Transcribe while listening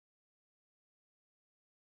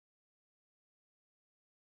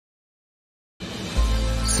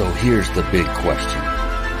So here's the big question.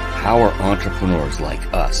 How are entrepreneurs like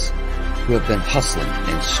us, who have been hustling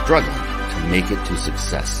and struggling to make it to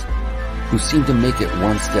success, who seem to make it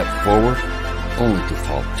one step forward only to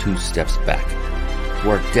fall two steps back, who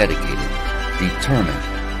are dedicated, determined,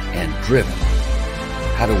 and driven?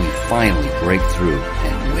 How do we finally break through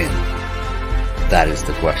and win? That is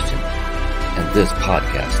the question, and this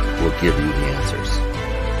podcast will give you the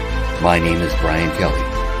answers. My name is Brian Kelly,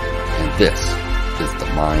 and this is the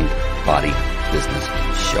Mind, Body, Business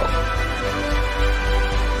Show.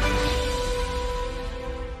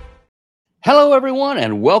 Hello, everyone,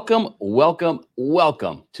 and welcome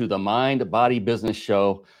to the Mind, Body, Business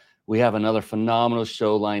Show. We have another phenomenal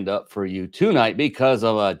show lined up for you tonight because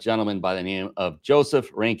of a gentleman by the name of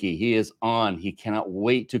Joseph Reinke. He is on. He cannot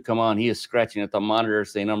wait to come on. He is scratching at the monitor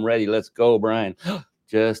saying, "I'm ready. Let's go, Brian."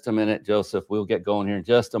 Just a minute, Joseph. We'll get going here in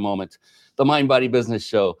just a moment. The Mind, Body, Business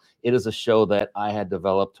Show. It is a show that I had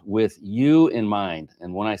developed with you in mind.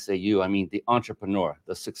 And when I say you, I mean the entrepreneur,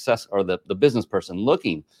 the success, or the business person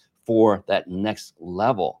looking for that next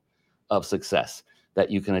level of success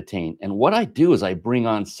that you can attain. And what I do is I bring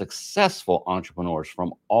on successful entrepreneurs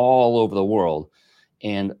from all over the world.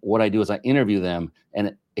 And what I do is I interview them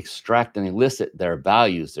and extract and elicit their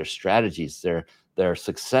values, their strategies, their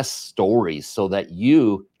success stories, so that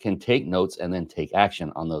you can take notes and then take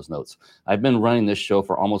action on those notes. I've been running this show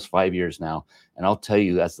for almost 5 years now. And I'll tell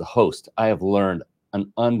you, as the host, I have learned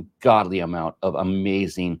an ungodly amount of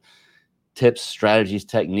amazing tips, strategies,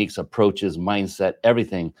 techniques, approaches, mindset,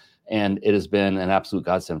 everything. And it has been an absolute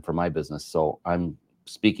godsend for my business. So I'm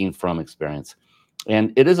speaking from experience.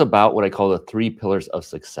 And it is about what I call the 3 pillars of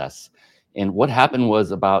success. And what happened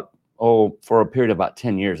was for a period of about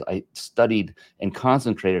 10 years, I studied and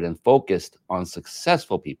concentrated and focused on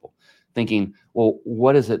successful people, thinking, well,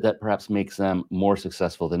 what is it that perhaps makes them more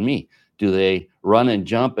successful than me? Do they run and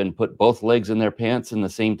jump and put both legs in their pants in the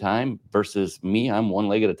same time versus me? I'm one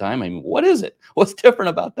leg at a time. I mean, what is it? What's different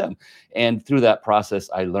about them? And through that process,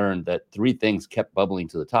 I learned that 3 things kept bubbling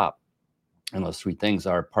to the top. And those 3 things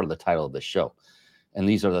are part of the title of this show. And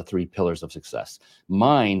these are the 3 pillars of success.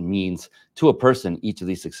 Mine means, to a person, each of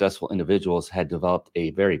these successful individuals had developed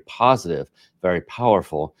a very positive, very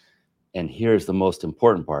powerful, and here's the most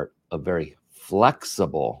important part, a very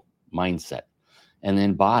flexible mindset. And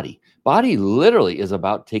then body. Body literally is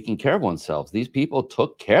about taking care of oneself. These people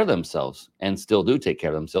took care of themselves and still do take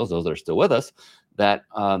care of themselves, those that are still with us, that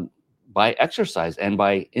by exercise and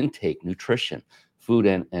by intake, nutrition, food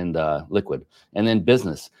and liquid. And then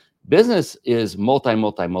business. Business is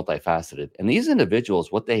multifaceted. And these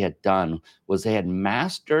individuals, what they had done was they had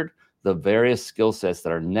mastered the various skill sets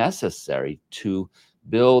that are necessary to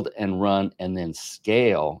build and run and then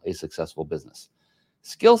scale a successful business.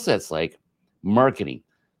 Skill sets like marketing,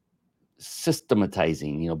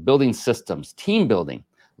 systematizing, building systems, team building,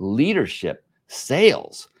 leadership,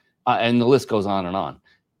 sales, and the list goes on and on.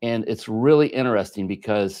 And it's really interesting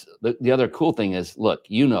because the other cool thing is, look,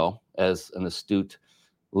 as an astute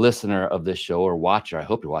listener of this show or watcher, I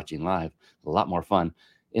hope you're watching live, a lot more fun,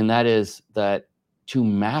 and that is that to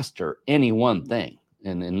master any one thing,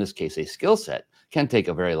 and in this case, a skill set, can take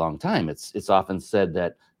a very long time. It's often said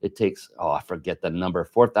that it takes, I forget the number,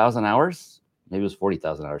 4,000 hours, maybe it was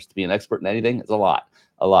 40,000 hours to be an expert in anything. It's a lot.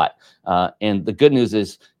 And the good news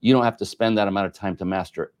is you don't have to spend that amount of time to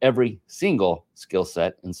master every single skill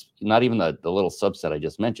set, and not even the little subset I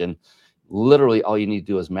just mentioned. Literally, all you need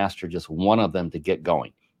to do is master just one of them to get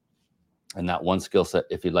going. And that one skill set,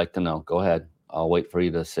 if you'd like to know, go ahead. I'll wait for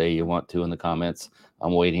you to say you want to in the comments.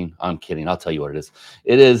 I'm waiting. I'm kidding. I'll tell you what it is.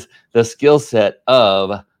 It is the skill set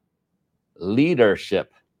of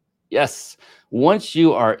leadership. Yes. Once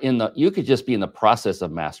you are you could just be in the process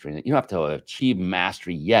of mastering it. You don't have to achieve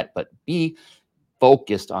mastery yet, but be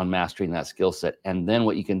focused on mastering that skill set. And then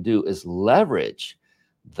what you can do is leverage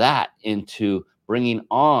that into bringing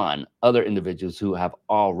on other individuals who have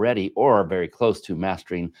already or are very close to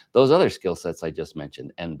mastering those other skill sets I just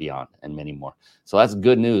mentioned and beyond, and many more. So that's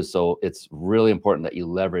good news. So it's really important that you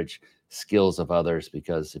leverage skills of others,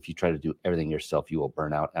 because if you try to do everything yourself, you will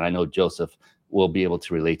burn out. And I know Joseph will be able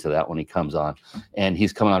to relate to that when he comes on, and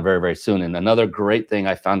he's coming on very, very soon. And another great thing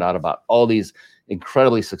I found out about all these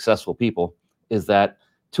incredibly successful people is that,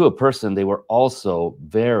 to a person, they were also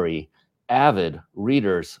very avid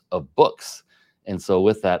readers of books. And so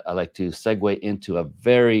with that, I like to segue into a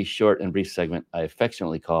very short and brief segment I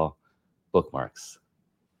affectionately call Bookmarks.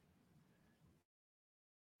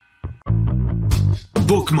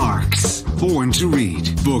 Bookmarks. Born to read.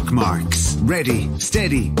 Bookmarks. Ready,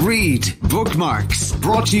 steady, read. Bookmarks.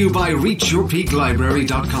 Brought to you by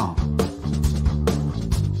ReachYourPeakLibrary.com.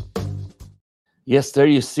 Yes, there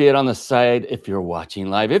you see it on the side if you're watching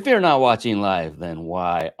live. If you're not watching live, then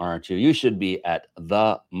why aren't you? You should be at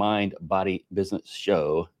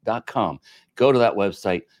themindbodybusinessshow.com. Go to that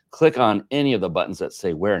website, click on any of the buttons that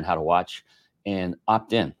say where and how to watch, and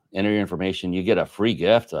opt in. Enter your information. You get a free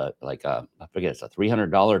gift, I forget, it's a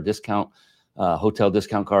 $300 discount, hotel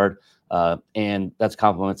discount card, and that's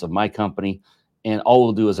compliments of my company. And all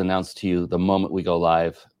we'll do is announce to you the moment we go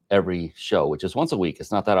live every show, which is once a week.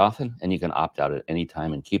 It's not that often, and you can opt out at any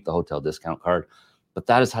time and keep the hotel discount card. But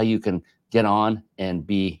that is how you can get on and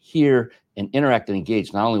be here and interact and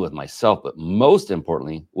engage, not only with myself, but most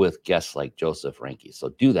importantly, with guests like Joseph Reinke. So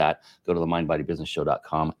do that. Go to the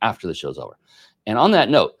mindbodybusinessshow.com after the show's over. And on that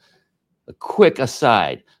note, a quick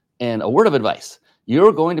aside and a word of advice.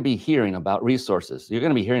 You're going to be hearing about resources. You're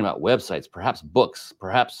going to be hearing about websites, perhaps books,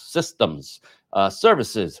 perhaps systems,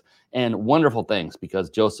 services, and wonderful things, because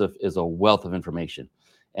Joseph is a wealth of information.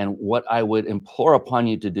 And what I would implore upon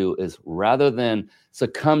you to do is, rather than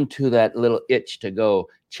succumb to that little itch to go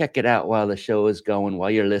check it out while the show is going, while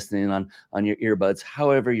you're listening on your earbuds,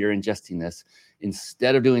 however you're ingesting this,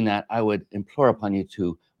 instead of doing that, I would implore upon you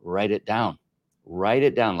to write it down. Write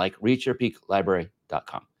it down, like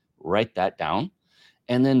reachyourpeaklibrary.com. Write that down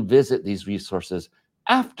and then visit these resources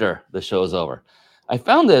after the show is over. I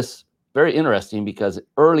found this very interesting because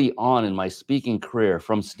early on in my speaking career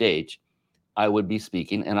from stage, I would be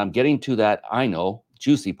speaking, and I'm getting to that I know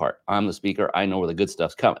juicy part. I'm the speaker. I know where the good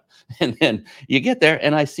stuff's coming. And then you get there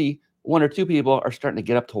and I see one or two people are starting to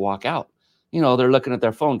get up to walk out. They're looking at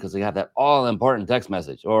their phone because they have that all important text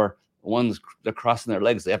message, or they're crossing their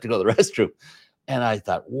legs. They have to go to the restroom. And I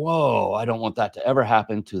thought, whoa, I don't want that to ever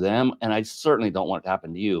happen to them. And I certainly don't want it to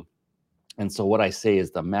happen to you. And so what I say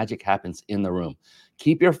is the magic happens in the room.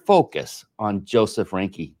 Keep your focus on Joseph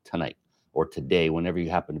Reinke tonight or today, whenever you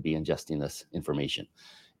happen to be ingesting this information.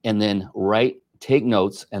 And then take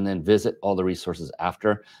notes, and then visit all the resources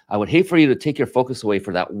after. I would hate for you to take your focus away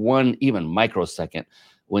for that one, even microsecond,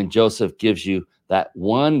 when Joseph gives you that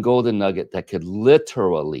one golden nugget that could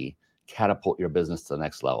literally catapult your business to the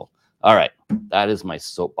next level. All right, that is my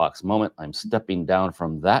soapbox moment. I'm stepping down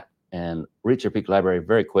from that. And Reach Your Peak Library,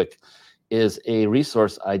 very quick, is a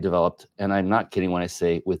resource I developed, and I'm not kidding when I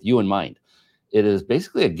say with you in mind. It is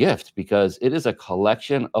basically a gift because it is a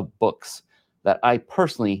collection of books that I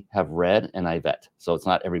personally have read and I vet. So it's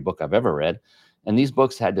not every book I've ever read. And these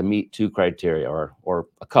books had to meet two criteria, or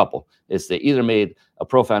a couple. It's they either made a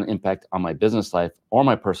profound impact on my business life or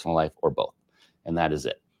my personal life, or both. And that is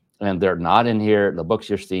it. And they're not in here. The books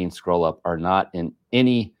you're seeing scroll up are not in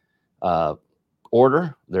any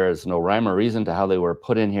order. There is no rhyme or reason to how they were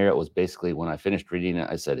put in here. It was basically, when I finished reading it,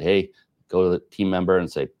 I said, hey, go to the team member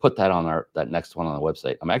and say, put that on that next one on the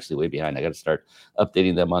website. I'm actually way behind. I got to start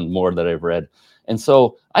updating them on more that I've read. And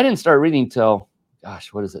so I didn't start reading till,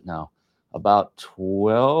 gosh, what is it now? About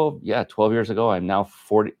 12 years ago. I'm now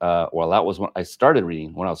 40. That was when I started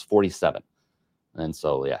reading, when I was 47. And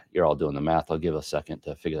so, yeah, you're all doing the math. I'll give a second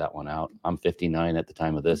to figure that one out. I'm 59 at the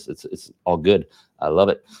time of this. It's all good. I love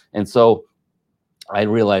it. And so I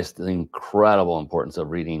realized the incredible importance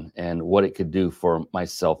of reading and what it could do for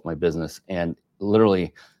myself, my business, and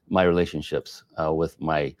literally my relationships with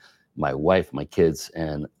my wife, my kids,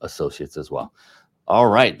 and associates as well. All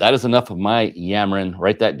right, that is enough of my yammering.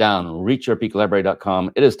 Write that down.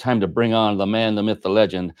 Reachyourpeaklibrary.com. It is time to bring on the man, the myth, the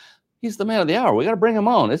legend. He's the man of the hour. We got to bring him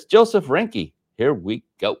on. It's Joseph Reinke. Here we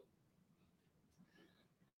go.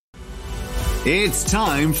 It's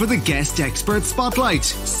time for the Guest Expert Spotlight.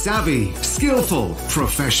 Savvy, skillful,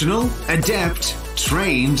 professional, adept,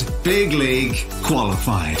 trained, big league,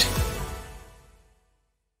 qualified.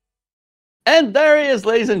 And there he is,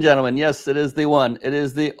 ladies and gentlemen. Yes, it is the one. It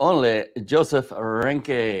is the only Joseph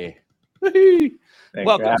Reinke.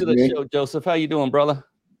 Welcome to the show, Joseph. How you doing, brother?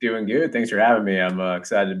 Doing good. Thanks for having me. I'm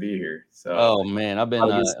excited to be here. So, oh man, I've been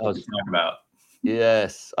talking about.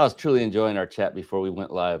 Yes, I was truly enjoying our chat before we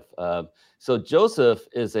went live. So Joseph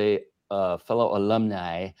is a fellow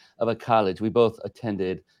alumni of a college we both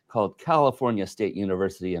attended called California State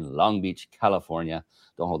University in Long Beach, California.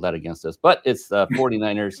 Don't hold that against us, but it's the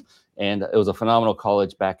 49ers, and it was a phenomenal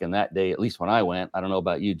college back in that day, at least when I went. I don't know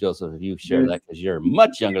about you, Joseph, if you share that, because you're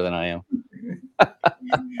much younger than I am.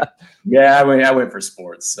 Yeah, I went for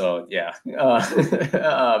sports, so yeah. No,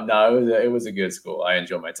 it was a good school. I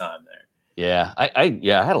enjoyed my time there. Yeah, I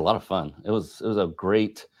had a lot of fun. It was a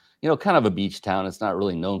great, kind of a beach town. It's not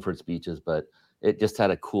really known for its beaches, but it just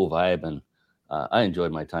had a cool vibe, and I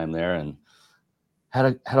enjoyed my time there, and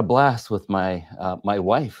had a blast with my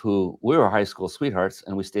wife, who we were high school sweethearts,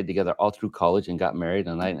 and we stayed together all through college and got married,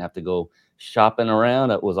 and I didn't have to go shopping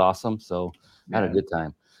around. It was awesome. So I had a good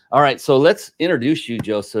time. All right, so let's introduce you,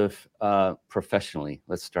 Joseph, professionally.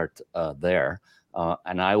 Let's start there.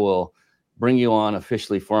 And I will bring you on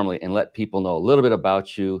officially, formally, and let people know a little bit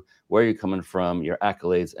about you, where you're coming from, your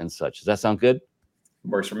accolades and such. Does that sound good?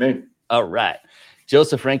 Works for me. All right.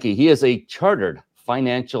 Joseph Reinke, he is a chartered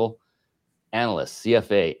financial analyst,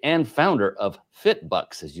 CFA, and founder of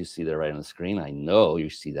FitBucks, as you see there right on the screen. I know you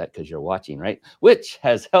see that because you're watching, right? Which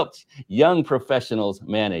has helped young professionals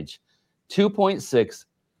manage 2.6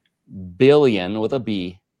 billion with a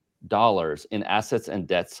B dollars in assets and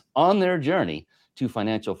debts on their journey to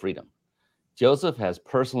financial freedom. Joseph has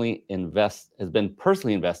been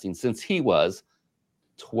personally investing since he was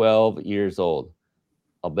 12 years old.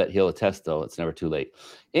 I'll bet he'll attest, though, it's never too late.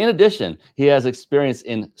 In addition, he has experience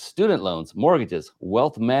in student loans, mortgages,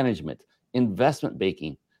 wealth management, investment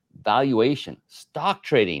banking, valuation, stock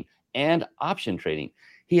trading, and option trading.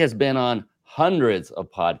 He has been on hundreds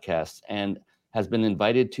of podcasts and has been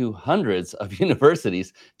invited to hundreds of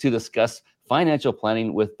universities to discuss financial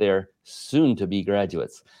planning with their soon-to-be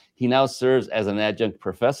graduates. He now serves as an adjunct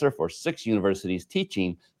professor for 6 universities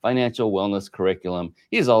teaching financial wellness curriculum.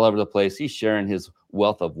 He's all over the place. He's sharing his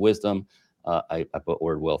wealth of wisdom. I put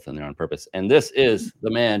word wealth in there on purpose. And this is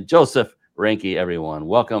the man, Joseph Reinke, everyone.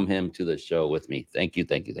 Welcome him to the show with me. Thank you,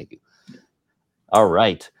 thank you, thank you. All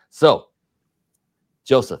right. So,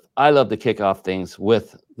 Joseph, I love to kick off things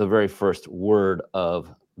with the very first word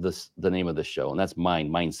of the name of the show, and that's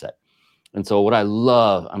mindset. And so what I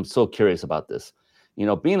love, I'm so curious about this,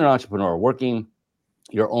 being an entrepreneur, working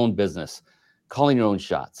your own business, calling your own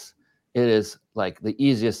shots. It is like the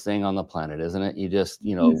easiest thing on the planet, isn't it? You just,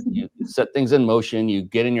 you set things in motion, you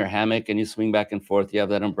get in your hammock and you swing back and forth. You have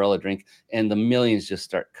that umbrella drink and the millions just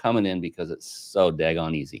start coming in because it's so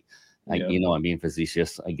daggone easy. Yeah. I'm being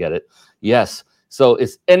facetious. I get it. Yes. So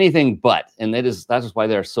it's anything but, and that's why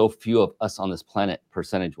there are so few of us on this planet,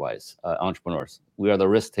 percentage-wise, entrepreneurs. We are the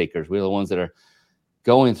risk takers. We are the ones that are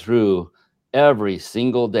going through every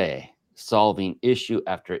single day, solving issue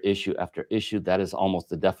after issue after issue. That is almost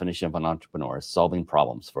the definition of an entrepreneur, is solving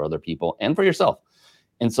problems for other people and for yourself.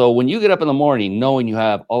 And so when you get up in the morning, knowing you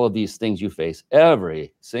have all of these things you face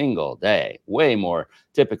every single day, way more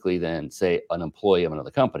typically than, say, an employee of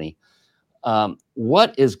another company,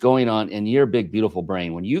 what is going on in your big, beautiful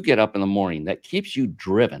brain when you get up in the morning that keeps you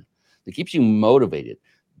driven, that keeps you motivated,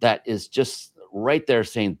 that is just right there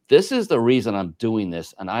saying, this is the reason I'm doing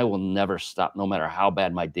this and I will never stop no matter how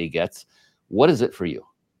bad my day gets? What is it for you?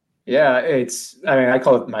 Yeah, I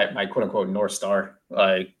call it my quote unquote North Star.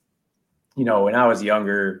 Like, when I was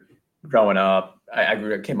younger, growing up,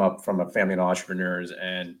 came up from a family of entrepreneurs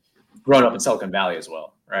and growing up in Silicon Valley as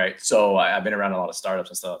well. Right. So I've been around a lot of startups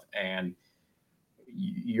and stuff, and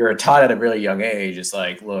you're taught at a really young age. It's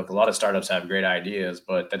like, look, a lot of startups have great ideas,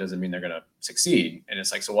 but that doesn't mean they're going to succeed. And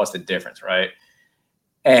it's like, so what's the difference? Right.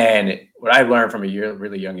 And what I've learned from a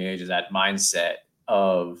really young age is that mindset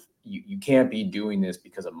of you can't be doing this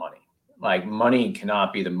because of money. Like, money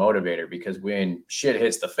cannot be the motivator, because when shit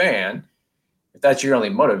hits the fan, if that's your only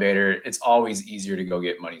motivator, it's always easier to go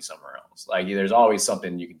get money somewhere else. Like, there's always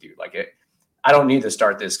something you can do. I don't need to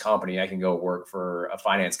start this company. I can go work for a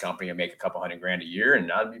finance company and make a couple $100,000 a year, and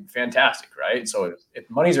that'd be fantastic, right? So if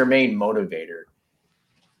money's our main motivator,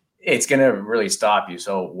 it's going to really stop you.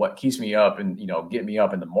 So what keeps me up and, get me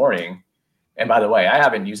up in the morning. And by the way, I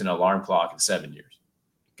haven't used an alarm clock in 7 years.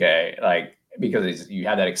 Okay. Because you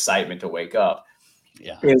have that excitement to wake up.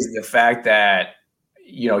 Yeah. Is the fact that,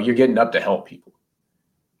 you're getting up to help people.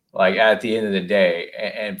 Like, at the end of the day.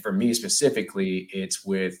 And for me specifically, it's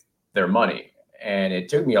with their money. And it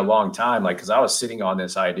took me a long time, because I was sitting on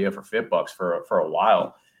this idea for FitBucks for a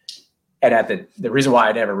while. And the reason why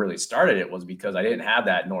I never really started it was because I didn't have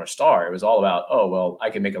that North Star. It was all about, oh, well, I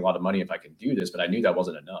can make a lot of money if I can do this, but I knew that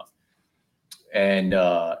wasn't enough. And,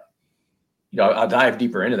 I'll dive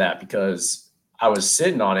deeper into that, because I was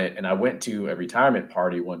sitting on it and I went to a retirement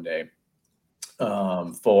party one day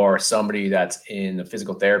for somebody that's in the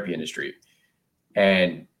physical therapy industry.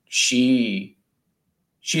 And she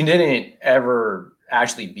didn't ever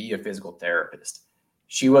actually be a physical therapist.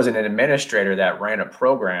 She was an administrator that ran a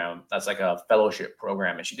program that's like a fellowship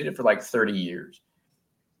program, and she did it for like 30 years.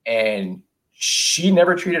 And she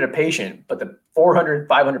never treated a patient, but the 400,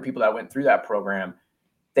 500 people that went through that program,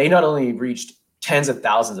 they not only reached tens of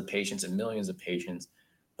thousands of patients and millions of patients,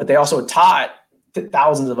 but they also taught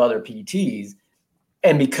thousands of other PTs.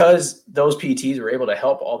 And because those PTs were able to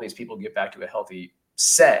help all these people get back to a healthy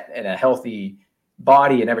set and a healthy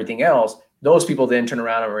body and everything else, those people then turn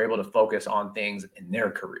around and were able to focus on things in their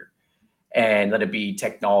career, and let it be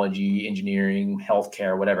technology, engineering,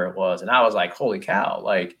 healthcare, whatever it was. And I was like, holy cow,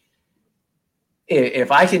 like,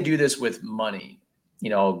 if I can do this with money,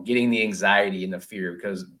 getting the anxiety and the fear,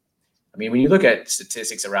 because I mean, when you look at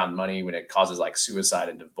statistics around money, when it causes like suicide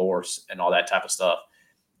and divorce and all that type of stuff,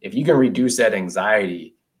 if you can reduce that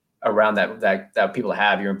anxiety around that people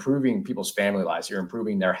have, you're improving people's family lives, you're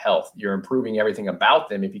improving their health, you're improving everything about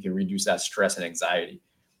them if you can reduce that stress and anxiety.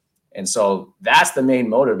 And so that's the main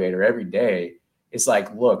motivator every day. It's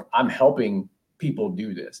like, look, I'm helping people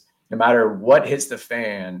do this. No matter what hits the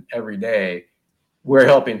fan every day, we're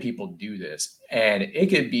helping people do this. And it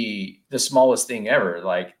could be the smallest thing ever.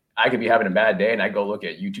 Like I could be having a bad day and I go look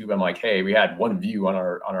at YouTube. I'm like, hey, we had 1 view on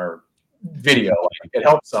our video. Like, it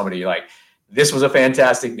helped somebody. Like this was a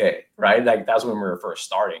fantastic day, right? Like that's when we were first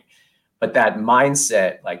starting. But that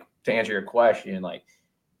mindset, like to answer your question, like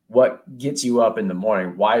what gets you up in the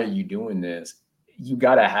morning? Why are you doing this? You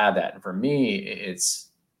got to have that. And for me, it's,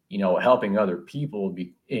 helping other people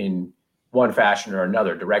be in one fashion or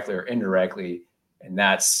another, directly or indirectly. And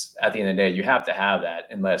that's, at the end of the day, you have to have that,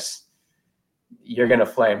 unless you're going to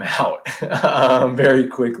flame out very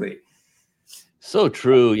quickly. So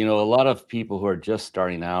true. A lot of people who are just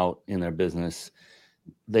starting out in their business,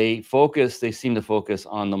 they seem to focus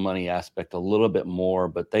on the money aspect a little bit more,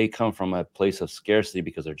 but they come from a place of scarcity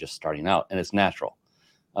because they're just starting out, and it's natural.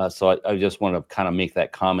 So I just want to kind of make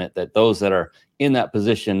that comment that those that are in that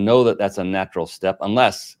position know that that's a natural step,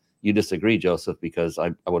 unless you disagree, Joseph, because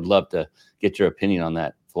I would love to get your opinion on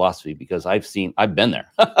that philosophy, because I've been there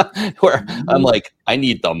where I'm like, I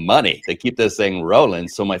need the money to keep this thing rolling.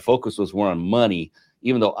 So my focus was more on money,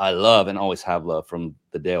 even though I love and always have love from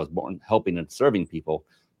the day I was born, helping and serving people.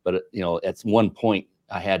 But, at one point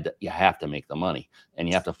you have to make the money and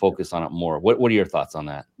you have to focus on it more. What are your thoughts on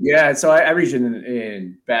that? Yeah. So I reached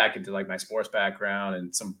in back into like my sports background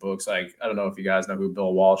and some books. Like, I don't know if you guys know who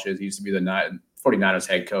Bill Walsh is. He used to be the 49ers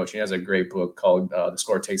head coach. He has a great book called The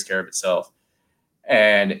Score Takes Care of Itself.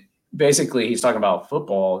 And basically he's talking about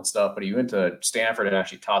football and stuff, but he went to Stanford and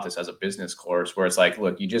actually taught this as a business course, where it's like,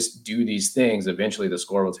 look, you just do these things. Eventually the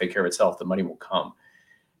score will take care of itself. The money will come.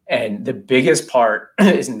 And the biggest part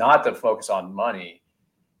is not to focus on money.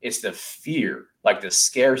 It's the fear, like the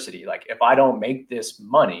scarcity. Like if I don't make this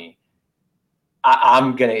money, I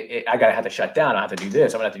gotta have to shut down. I have to do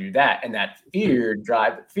this. I'm gonna have to do that. And that fear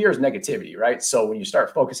is negativity, right? So when you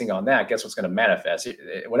start focusing on that, guess what's going to manifest?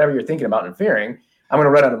 Whatever you're thinking about and fearing, I'm going to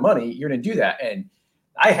run out of money. You're going to do that. And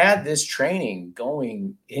I had this training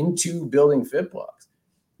going into building FitBlocks,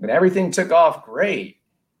 and everything took off great.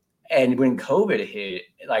 And when COVID hit,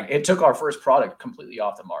 like it took our first product completely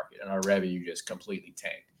off the market, and our revenue just completely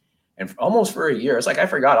tanked. And almost for a year, it's like I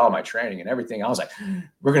forgot all my training and everything. I was like,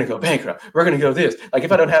 we're going to go bankrupt. We're going to go this. Like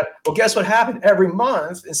if I don't have, well, guess what happened? Every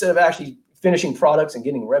month, instead of actually finishing products and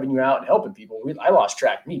getting revenue out and helping people, I lost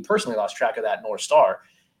track. Me personally lost track of that North Star.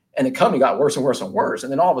 And the company got worse and worse and worse.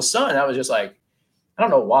 And then all of a sudden, I was just like, I don't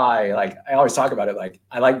know why. Like I always talk about it. Like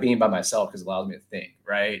I like being by myself because it allows me to think,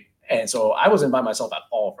 right? And so I wasn't by myself at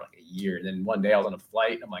all for like a year. And then one day I was on a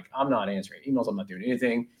flight. I'm like, I'm not answering emails. I'm not doing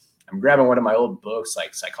anything. I'm grabbing one of my old books,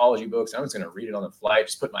 like psychology books. I'm just going to read it on the flight,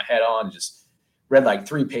 just put my head on, and just read like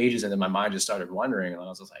 3 pages. And then my mind just started wondering. And I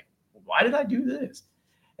was just like, why did I do this?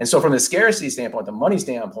 And so from the scarcity standpoint, the money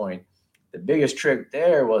standpoint, the biggest trick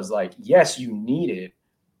there was like, yes, you need it.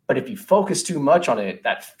 But if you focus too much on it,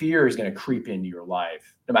 that fear is going to creep into your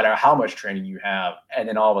life, no matter how much training you have. And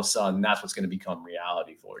then all of a sudden, that's what's going to become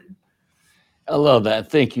reality for you. I love that.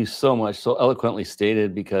 Thank you so much. So eloquently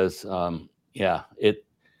stated, because and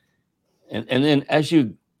then as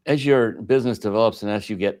your business develops and as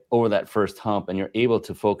you get over that first hump and you're able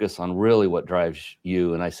to focus on really what drives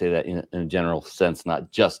you, and I say that in a general sense,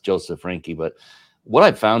 not just Joseph Reinke, but what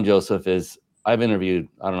I've found, Joseph, is I've interviewed,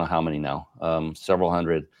 I don't know how many now, several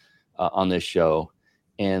hundred on this show.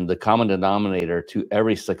 And the common denominator to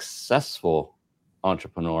every successful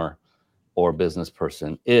entrepreneur or business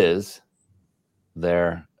person is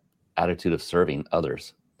their attitude of serving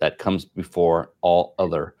others. That comes before all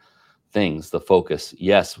other things, the focus.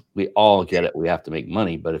 Yes, we all get it. We have to make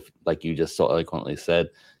money. But if, like you just so eloquently said,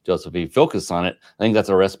 Joseph, if you focus on it, I think that's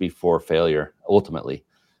a recipe for failure ultimately.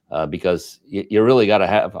 Because you really got to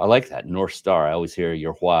have, I like that North Star. I always hear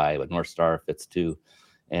your why, but North Star fits too.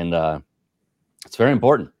 And it's very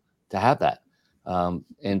important to have that.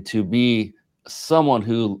 And to be someone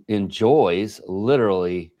who enjoys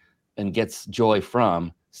literally and gets joy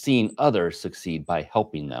from seeing others succeed by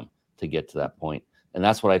helping them to get to that point. And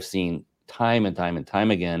that's what I've seen time and time and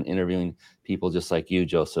time again, interviewing people just like you,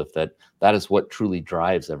 Joseph, that is what truly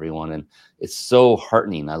drives everyone. And it's so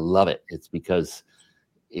heartening. I love it. It's because,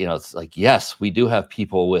 it's like, yes, we do have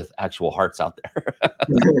people with actual hearts out there.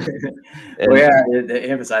 Well, yeah, to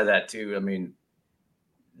emphasize that too. I mean,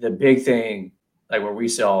 the big thing, like where we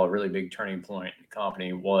saw a really big turning point in the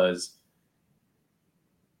company was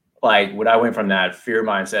like when I went from that fear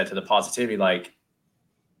mindset to the positivity, like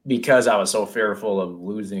because I was so fearful of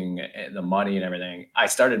losing the money and everything, I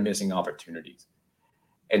started missing opportunities.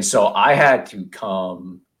 And so I had to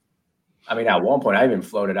come. I mean, at one point, I even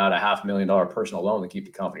floated out a $500,000 personal loan to keep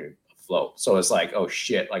the company afloat. So it's like, oh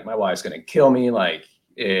shit, like my wife's gonna kill me. Like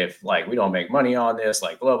if like we don't make money on this,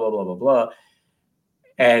 like blah blah blah blah blah.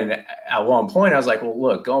 And at one point, I was like, well,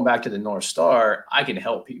 look, going back to the North Star, I can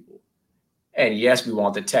help people. And yes, we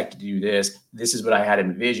want the tech to do this. This is what I had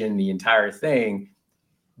envisioned the entire thing.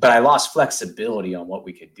 But I lost flexibility on what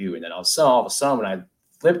we could do. And then all of a sudden, when I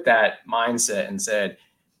flipped that mindset and said,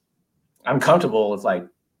 I'm comfortable with like,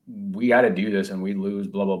 we got to do this and we lose,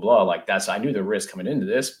 blah, blah, blah. Like I knew the risk coming into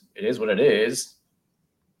this. It is what it is.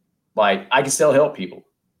 Like I can still help people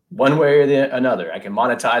one way or another. I can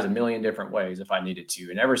monetize a million different ways if I needed to.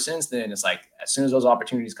 And ever since then, it's like, as soon as those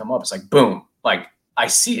opportunities come up, it's like, boom, like I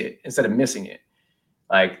see it instead of missing it.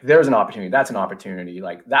 Like there's an opportunity. That's an opportunity.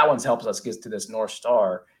 Like that one's helps us get to this North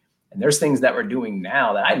Star. And there's things that we're doing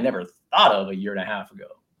now that I never thought of a year and a half ago,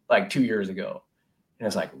 like 2 years ago. And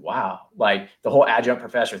it's like, wow, like the whole adjunct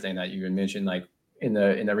professor thing that you had mentioned, like in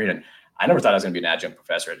the reading, I never thought I was going to be an adjunct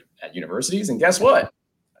professor at universities. And guess what?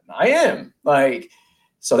 I am. Like,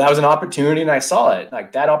 so that was an opportunity and I saw it.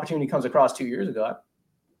 Like that opportunity comes across 2 years ago.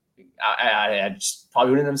 I just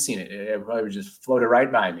probably wouldn't have seen it. It probably would just floated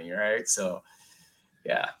right by me. Right. So,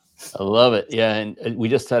 yeah. I love it. Yeah. And we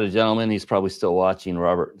just had a gentleman, he's probably still watching,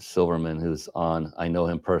 Robert Silverman, who's on. I know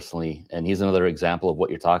him personally. And he's another example of what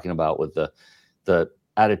you're talking about with the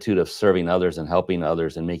attitude of serving others and helping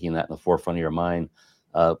others and making that in the forefront of your mind.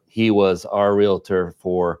 He was our realtor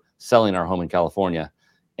for selling our home in California.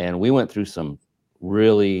 And we went through some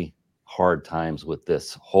really hard times with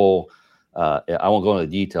this whole, I won't go into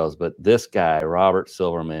the details, but this guy, Robert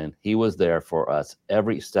Silverman, he was there for us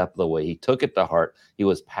every step of the way. He took it to heart. He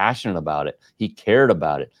was passionate about it. He cared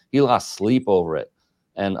about it. He lost sleep over it.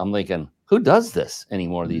 And I'm thinking, who does this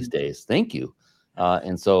anymore these days? Thank you.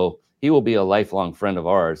 And so he will be a lifelong friend of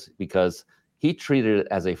ours because he treated it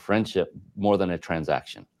as a friendship more than a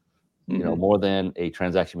transaction, more than a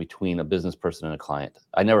transaction between a business person and a client.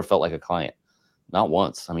 I never felt like a client, not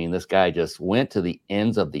once. I mean, this guy just went to the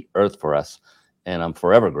ends of the earth for us. And I'm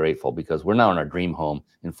forever grateful because we're now in our dream home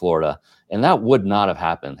in Florida. And that would not have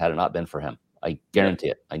happened had it not been for him. I guarantee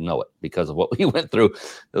it. I know it because of what we went through.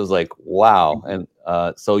 It was like, wow. And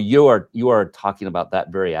so you are talking about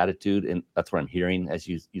that very attitude. And that's what I'm hearing as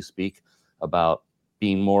you speak about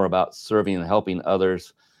being more about serving and helping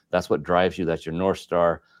others. That's what drives you. That's your North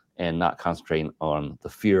Star, and not concentrating on the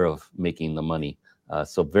fear of making the money.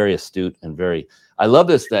 So very astute and I love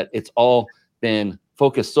this, that it's all been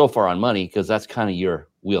focused so far on money because that's kind of your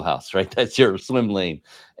wheelhouse, right? That's your swim lane.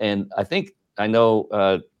 And I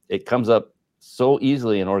know it comes up so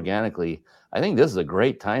easily and organically. I think this is a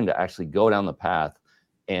great time to actually go down the path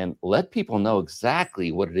and let people know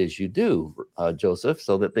exactly what it is you do, Joseph,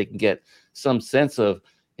 so that they can get some sense of,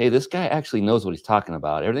 hey, this guy actually knows what he's talking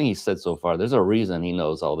about. Everything he said so far, there's a reason he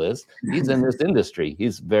knows all this. He's in this industry.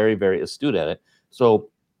 He's very, very astute at it. So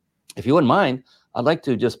if you wouldn't mind, I'd like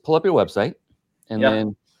to just pull up your website and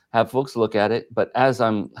then have folks look at it. But as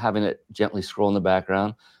I'm having it gently scroll in the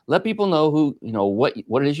background, let people know what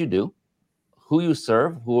it is you do, who you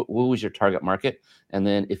serve, who is your target market. And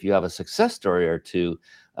then if you have a success story or two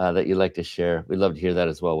that you'd like to share, we'd love to hear that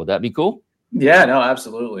as well. Would that be cool? Yeah, no,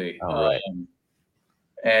 absolutely. All right.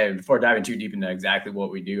 And before diving too deep into exactly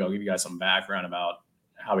what we do, I'll give you guys some background about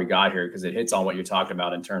how we got here, because it hits on what you're talking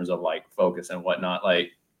about in terms of like focus and whatnot.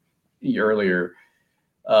 Like earlier,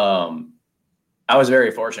 I was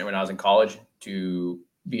very fortunate when I was in college to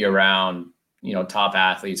be around, top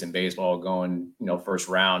athletes in baseball going, first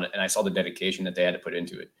round. And I saw the dedication that they had to put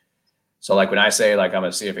into it. So like when I say like I'm a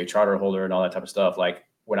CFA charter holder and all that type of stuff, like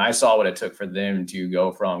when I saw what it took for them to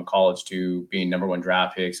go from college to being #1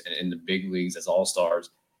 draft picks and in the big leagues as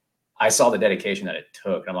all-stars, I saw the dedication that it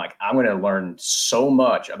took. And I'm like, I'm going to learn so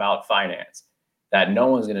much about finance that no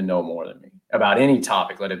one's going to know more than me about any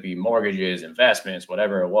topic, let it be mortgages, investments,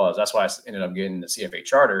 whatever it was. That's why I ended up getting the CFA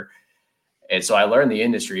charter. And so I learned the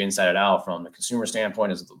industry inside and out from the consumer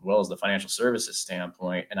standpoint as well as the financial services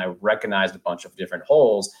standpoint. And I recognized a bunch of different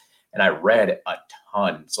holes and I read a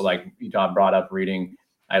ton. So like you brought up reading,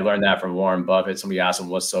 I learned that from Warren Buffett. Somebody asked him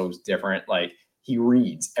what's so different. Like he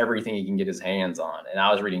reads everything he can get his hands on. And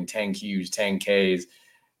I was reading 10Qs, 10Ks,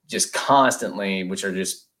 just constantly, which are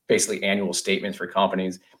just basically annual statements for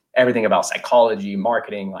companies, everything about psychology,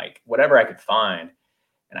 marketing, like whatever I could find.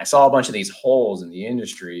 And I saw a bunch of these holes in the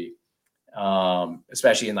industry.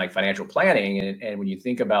 especially in like financial planning. And when you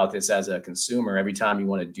think about this as a consumer, every time you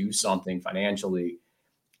want to do something financially,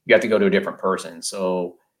 you have to go to a different person.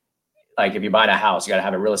 So like if you're buying a house, you got to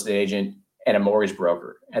have a real estate agent and a mortgage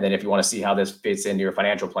broker. And then if you want to see how this fits into your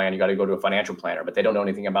financial plan, you got to go to a financial planner, but they don't know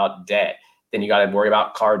anything about debt. Then you got to worry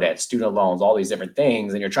about car debt, student loans, all these different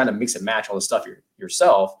things. And you're trying to mix and match all this stuff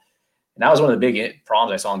yourself. And that was one of the big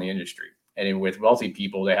problems I saw in the industry. And with wealthy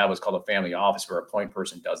people, they have what's called a family office where a point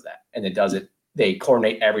person does that. And it does it. They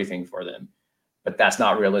coordinate everything for them. But that's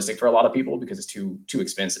not realistic for a lot of people because it's too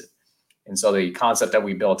expensive. And so the concept that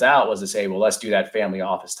we built out was to say, well, let's do that family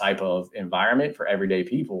office type of environment for everyday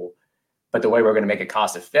people. But the way we're going to make it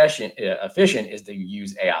cost efficient is to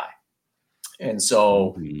use AI. And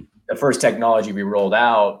so the first technology we rolled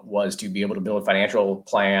out was to be able to build financial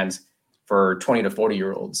plans for 20 to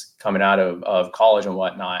 40-year-olds coming out of college and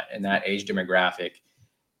whatnot, and that age demographic,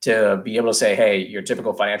 to be able to say, hey, your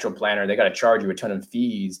typical financial planner, they got to charge you a ton of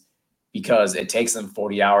fees because it takes them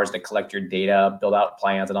 40 hours to collect your data, build out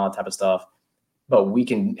plans and all that type of stuff. But we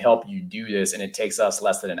can help you do this, and it takes us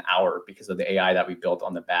less than an hour because of the AI that we built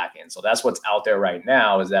on the back end. So that's what's out there right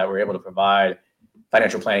now, is that we're able to provide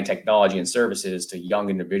financial planning technology and services to young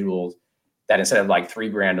individuals that instead of like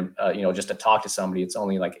 $3,000, just to talk to somebody, it's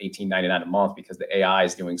only like $18.99 a month because the AI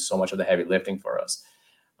is doing so much of the heavy lifting for us.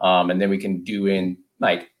 And then we can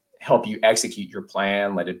help you execute your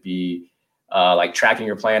plan, let it be like tracking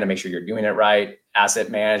your plan to make sure you're doing it right, asset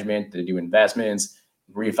management to do investments,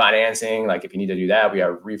 refinancing. Like if you need to do that, we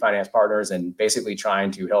have refinance partners, and basically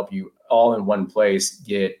trying to help you all in one place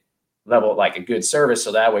get like a good service.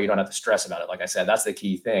 So that way you don't have to stress about it. Like I said, that's the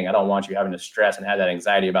key thing. I don't want you having to stress and have that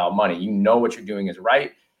anxiety about money. You know what you're doing is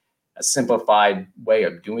right, a simplified way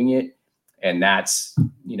of doing it. And that's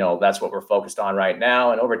what we're focused on right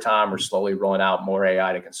now. And over time, we're slowly rolling out more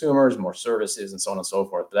AI to consumers, more services, and so on and so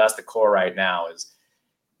forth. But that's the core right now, is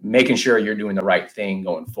making sure you're doing the right thing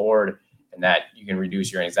going forward, and that you can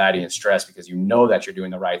reduce your anxiety and stress because you know that you're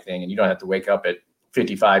doing the right thing, and you don't have to wake up at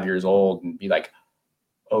 55 years old and be like,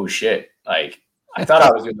 oh shit, like I thought I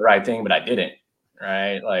was doing the right thing, but I didn't.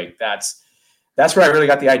 Right. Like that's where I really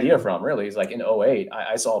got the idea from, really. Is like in 2008,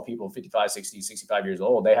 I saw people 55, 60, 65 years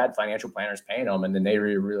old. They had financial planners paying them. And then they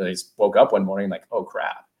really woke up one morning like, oh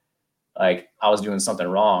crap, like I was doing something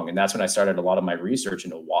wrong. And that's when I started a lot of my research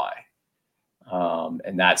into why.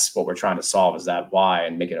 And that's what we're trying to solve, is that why,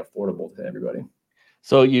 and make it affordable to everybody.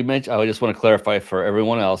 So you mentioned, I just want to clarify for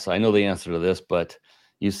everyone else. I know the answer to this, but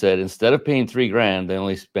you said instead of paying $3,000, they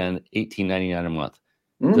only spend $18.99 a month.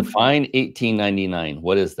 Define $18.99.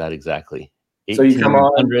 What is that exactly? So you come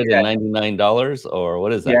on $1,899, or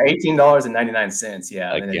what is that? Yeah, $18.99.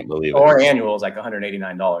 Yeah, I can't believe it. Or annual is like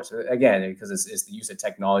 $189. So again, because it's the use of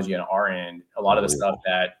technology on our end. A lot of the stuff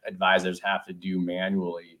that advisors have to do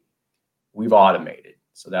manually, we've automated.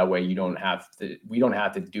 So that way we don't have to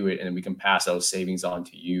do it, and we can pass those savings on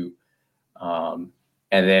to you.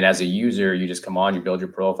 And then as a user, you just come on, you build your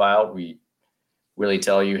profile. We really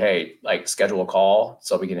tell you, hey, like schedule a call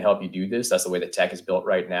so we can help you do this. That's the way the tech is built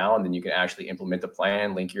right now. And then you can actually implement the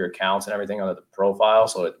plan, link your accounts and everything onto the profile.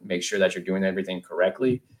 So it makes sure that you're doing everything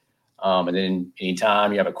correctly. And then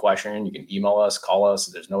anytime you have a question, you can email us, call us.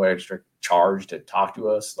 There's no extra charge to talk to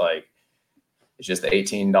us. Like it's just the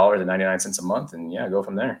 $18.99 a month, and yeah, go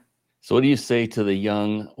from there. So what do you say to the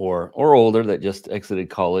young or older that just exited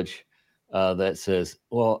college that says,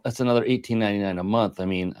 well, that's another $18.99 a month. I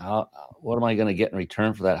mean, what am I going to get in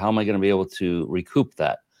return for that? How am I going to be able to recoup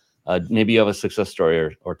that? Maybe you have a success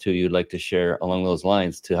story or two you'd like to share along those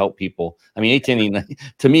lines to help people. I mean, $18.99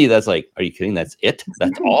 to me, that's like, are you kidding? That's it?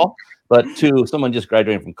 That's all? But to someone just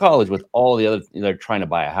graduating from college with all the other, they're trying to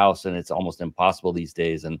buy a house, and it's almost impossible these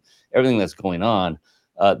days, and everything that's going on,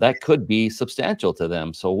 that could be substantial to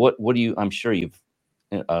them. So what do you, I'm sure you've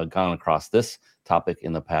gone across this topic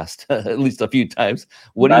in the past, at least a few times.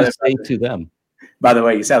 What do you say to them? By the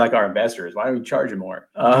way, you sound like our investors. Why don't we charge you more?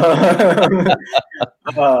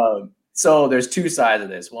 So there's two sides of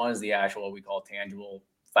this. One is the actual, what we call tangible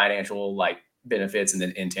financial like benefits, and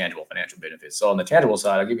then intangible financial benefits. So on the tangible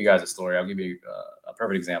side, I'll give you guys a story. I'll give you a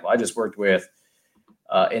perfect example. I just worked with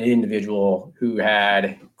an individual who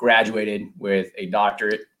had graduated with a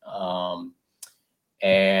doctorate,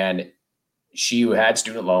 and she had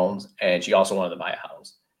student loans, and she also wanted to buy a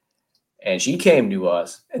house. And she came to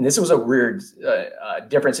us, and this was a weird,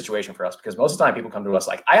 different situation for us, because most of the time people come to us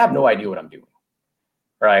like, I have no idea what I'm doing,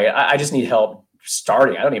 right? I just need help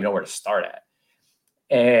starting. I don't even know where to start at.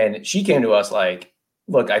 And she came to us like,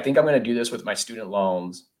 look, I think I'm going to do this with my student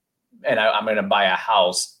loans. and I'm going to buy a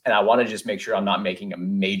house, and I want to just make sure I'm not making a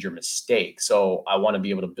major mistake. So I want to be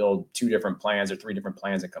able to build 2 different plans or 3 different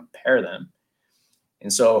plans and compare them.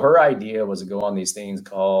 And so her idea was to go on these things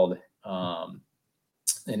called an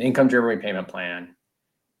income-driven repayment plan,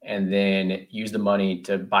 and then use the money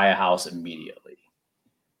to buy a house immediately.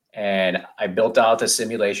 And I built out the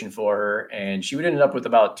simulation for her, and she would end up with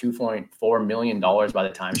about $2.4 million by the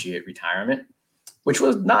time she hit retirement, which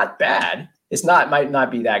was not bad. Might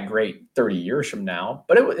not be that great 30 years from now,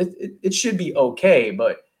 but it should be okay.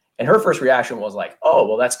 And her first reaction was like, oh,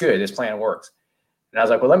 well, that's good. This plan works. And I was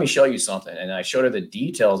like, well, let me show you something. And I showed her the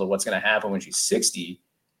details of what's going to happen when she's 60.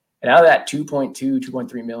 And out of that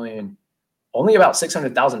 2.3 million, only about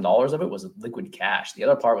 $600,000 of it was liquid cash. The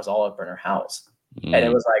other part was all up in her house. And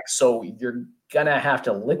it was like, so you're going to have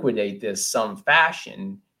to liquidate this some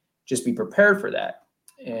fashion. Just be prepared for that.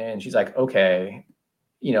 And she's like, okay.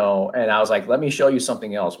 And I was like, let me show you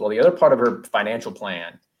something else. Well, the other part of her financial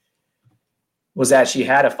plan was that she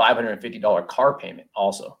had a $550 car payment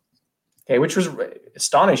also. Okay, which was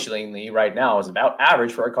astonishingly right now is about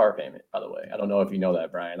average for a car payment, by the way. I don't know if you know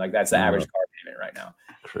that, Brian. Like that's the average car payment right now.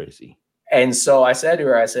 Crazy. And so I said to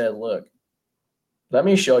her, I said, look, let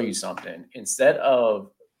me show you something. Instead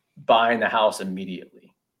of buying the house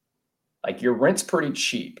immediately, like your rent's pretty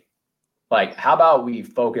cheap. Like, how about we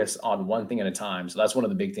focus on one thing at a time? So that's one of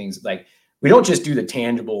the big things. Like, we don't just do the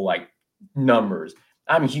tangible, like numbers.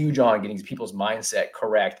 I'm huge on getting people's mindset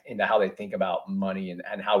correct into how they think about money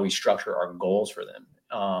and how we structure our goals for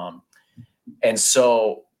them. And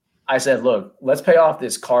so I said, look, let's pay off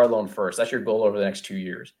this car loan first. That's your goal over the next 2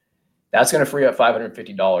 years. That's going to free up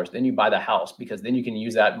 $550. Then you buy the house, because then you can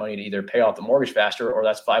use that money to either pay off the mortgage faster, or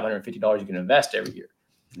that's $550 you can invest every year.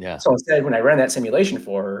 Yeah. So instead, when I ran that simulation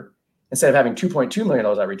for her, instead of having $2.2 million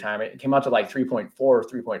at retirement, it came out to like $3.4 or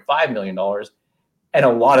 $3.5 million. And a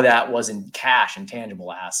lot of that was in cash and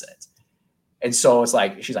tangible assets. And so it's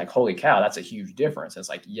like, she's like, holy cow, that's a huge difference. And it's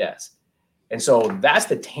like, yes. And so that's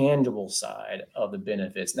the tangible side of the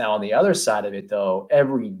benefits. Now, on the other side of it, though,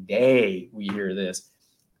 every day we hear this,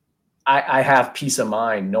 I have peace of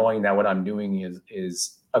mind knowing that what I'm doing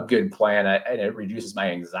is a good plan, and it reduces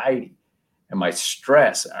my anxiety and my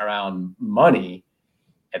stress around money.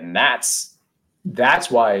 And that's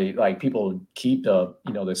why like people keep the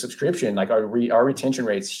subscription. Like our retention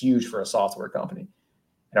rate's huge for a software company,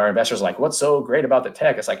 and our investors are like, what's so great about the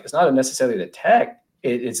tech? It's like, it's not necessarily the tech.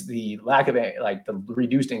 It's the lack of like the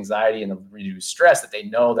reduced anxiety and the reduced stress that they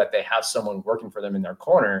know that they have someone working for them in their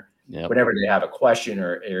corner. Yep. Whenever they have a question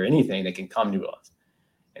or anything, they can come to us.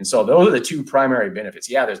 And so those are the 2 primary benefits.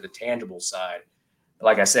 Yeah, there's the tangible side. But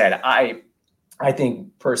like I said, I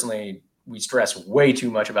think personally we stress way too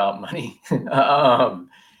much about money. And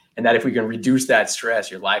that if we can reduce that stress,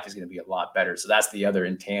 your life is going to be a lot better. So that's the other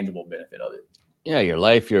intangible benefit of it. Yeah, your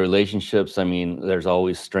life, your relationships. I mean, there's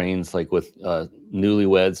always strains like with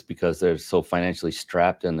newlyweds, because they're so financially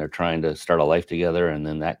strapped and they're trying to start a life together, and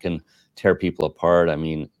then that can tear people apart. I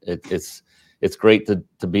mean, it's great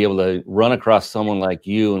to be able to run across someone like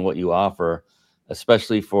you and what you offer,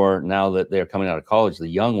 especially for now that they're coming out of college. The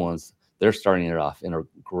young ones, they're starting it off in a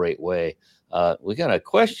great way. We got a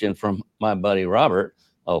question from my buddy Robert.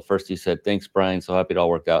 Oh, first he said, thanks, Brian. So happy it all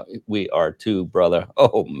worked out. We are too, brother.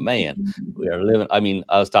 Oh, man. We are living. I mean,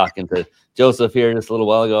 I was talking to Joseph here just a little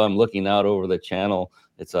while ago. I'm looking out over the channel.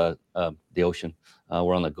 It's the ocean.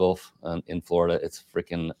 We're on the Gulf in Florida. It's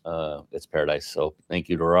freaking, it's paradise. So thank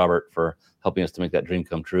you to Robert for helping us to make that dream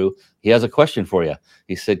come true. He has a question for you.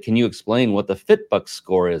 He said, can you explain what the FitBucks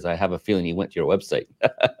score is? I have a feeling he went to your website.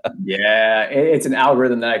 Yeah, it's an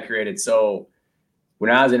algorithm that I created. So when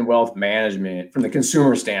I was in wealth management, from the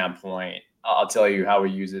consumer standpoint, I'll tell you how we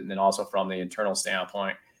use it. And then also from the internal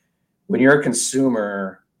standpoint, when you're a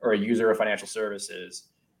consumer or a user of financial services,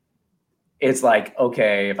 it's like,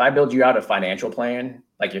 okay, if I build you out a financial plan,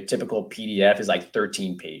 like your typical PDF is like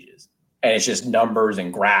 13 pages. And it's just numbers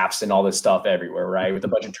and graphs and all this stuff everywhere, right? With a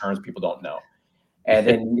bunch of terms people don't know. And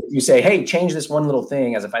then you say, hey, change this one little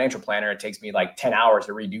thing. As a financial planner, it takes me like 10 hours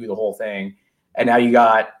to redo the whole thing. And now you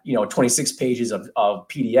got, 26 pages of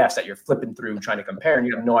PDFs that you're flipping through trying to compare, and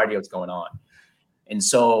you have no idea what's going on. And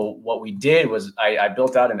so what we did was I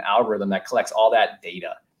built out an algorithm that collects all that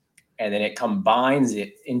data, and then it combines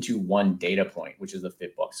it into one data point, which is the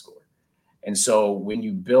FitBucks score. And so when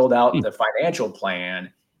you build out the financial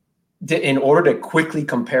plan, in order to quickly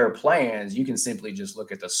compare plans, you can simply just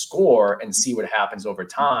look at the score and see what happens over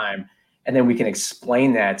time. And then we can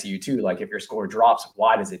explain that to you too. Like if your score drops,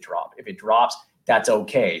 why does it drop? If it drops, that's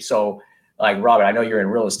okay. So like Robert, I know you're in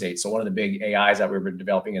real estate. So one of the big AIs that we've been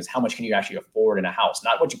developing is how much can you actually afford in a house?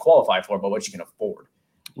 Not what you qualify for, but what you can afford.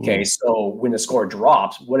 Okay, so when the score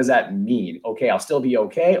drops, what does that mean? Okay, I'll still be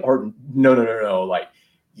okay, or no. Like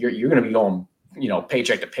you're going to be going,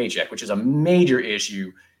 paycheck to paycheck, which is a major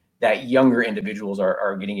issue that younger individuals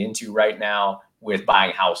are getting into right now with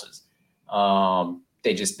buying houses.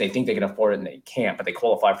 They think they can afford it and they can't, but they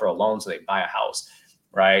qualify for a loan, so they buy a house,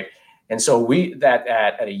 right? And so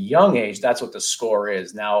at a young age, that's what the score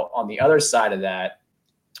is. Now, on the other side of that,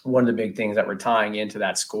 one of the big things that we're tying into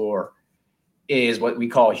that score is what we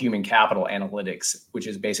call human capital analytics, which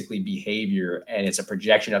is basically behavior, and it's a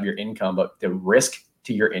projection of your income, but the risk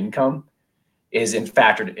to your income is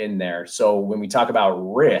factored in there. So when we talk about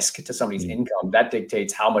risk to somebody's income, that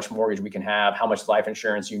dictates how much mortgage we can have, how much life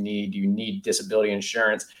insurance you need. Do you need disability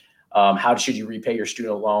insurance? How should you repay your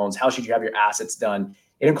student loans? How should you have your assets done?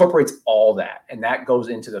 It incorporates all that, and that goes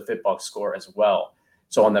into the FitBucks score as well.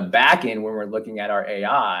 So on the back end, when we're looking at our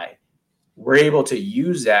AI, we're able to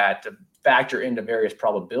use that to factor into various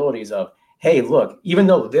probabilities of, hey, look, even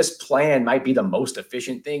though this plan might be the most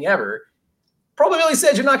efficient thing ever, probability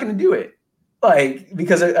says you're not going to do it, like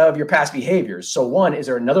because of your past behaviors. So one, is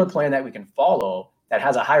there another plan that we can follow that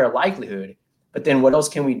has a higher likelihood? But then what else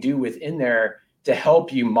can we do within there to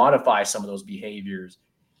help you modify some of those behaviors?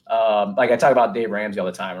 Like I talk about Dave Ramsey all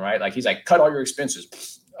the time, right? Like he's like, cut all your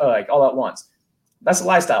expenses, like all at once. That's a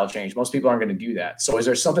lifestyle change. Most people aren't going to do that. So is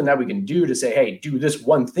there something that we can do to say, hey, do this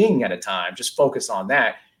one thing at a time, just focus on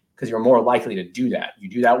that, because you're more likely to do that. You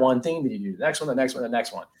do that one thing, then you do the next one, the next one, the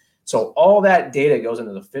next one. So all that data goes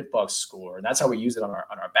into the FitBucks score, and that's how we use it on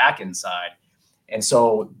our back end side. And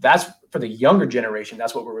so that's for the younger generation.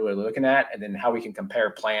 That's what we're really looking at, and then how we can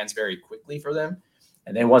compare plans very quickly for them.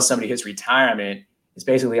 And then once somebody hits retirement, it's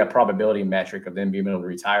basically a probability metric of them being able to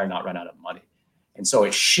retire and not run out of money. And so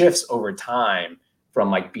it shifts over time from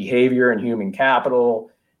like behavior and human capital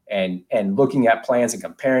and looking at plans and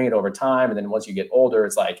comparing it over time. And then once you get older,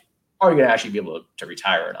 it's like, are you going to actually be able to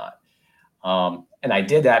retire or not? And I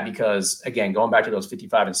did that because, again, going back to those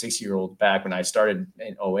 55 and 60-year-olds back when I started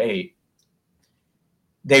in 2008,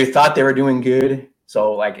 they thought they were doing good.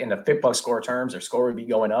 So like in the FitBucks score terms, their score would be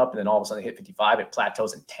going up, and then all of a sudden they hit 55, it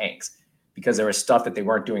plateaus and tanks because there was stuff that they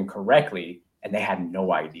weren't doing correctly and they had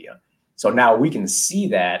no idea. So now we can see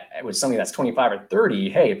that with somebody that's 25 or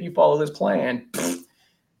 30, hey, if you follow this plan,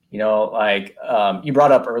 you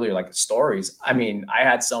brought up earlier, like stories. I mean, I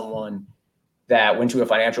had someone that went to a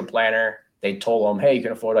financial planner. They told him, hey, you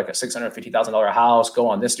can afford like a $650,000 house, go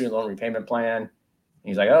on this student loan repayment plan. And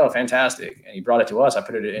he's like, oh, fantastic. And he brought it to us. I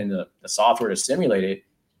put it in the software to simulate it.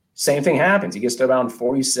 Same thing happens. He gets to around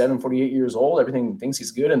 47, 48 years old. Everything thinks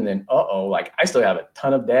he's good. And then, like I still have a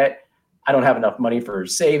ton of debt. I don't have enough money for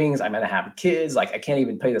savings. I'm going to have kids. Like I can't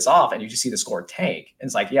even pay this off. And you just see the score tank. And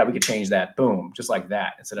it's like, yeah, we could change that. Boom. Just like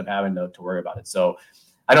that, instead of having to worry about it. So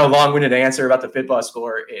I know a long-winded answer about the FitBucks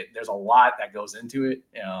score. There's a lot that goes into it.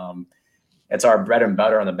 It's our bread and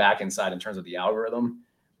butter on the back end side in terms of the algorithm.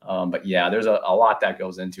 But yeah, there's a lot that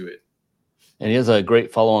goes into it. And he has a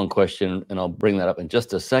great follow-on question, and I'll bring that up in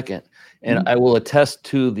just a second. And I will attest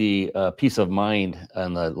to the peace of mind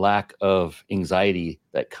and the lack of anxiety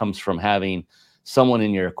that comes from having someone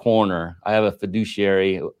in your corner. I have a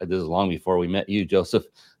fiduciary. This is long before we met you, Joseph.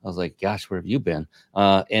 I was like, gosh, where have you been?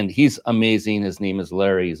 And he's amazing. His name is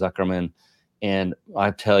Larry Zuckerman. And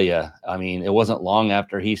I tell you, I mean, it wasn't long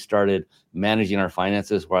after he started managing our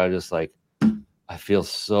finances where I was just like, I feel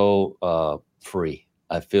so free.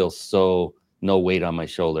 I feel so no weight on my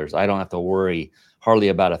shoulders. I don't have to worry hardly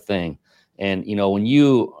about a thing. And, when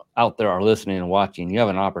you out there are listening and watching, you have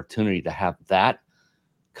an opportunity to have that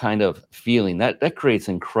kind of feeling that creates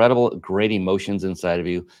incredible, great emotions inside of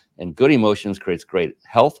you, and good emotions creates great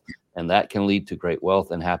health. And that can lead to great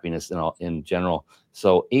wealth and happiness in general.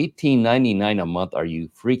 So $18.99 a month. Are you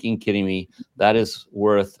freaking kidding me? That is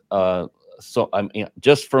worth, so I mean,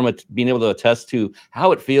 just from being able to attest to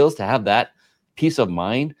how it feels to have that peace of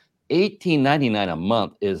mind. $18.99 a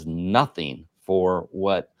month is nothing for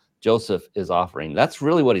what Joseph is offering. That's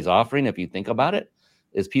really what he's offering, if you think about it,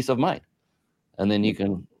 is peace of mind. And then you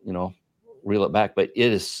can, reel it back. But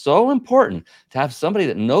it is so important to have somebody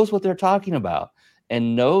that knows what they're talking about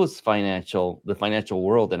and knows the financial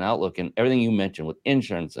world and outlook and everything you mentioned with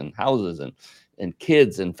insurance and houses and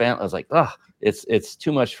kids and family. I was like, it's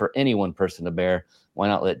too much for any one person to bear. Why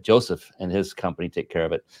not let Joseph and his company take care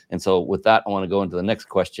of it? And so with that, I want to go into the next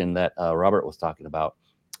question that Robert was talking about.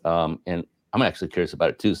 And I'm actually curious about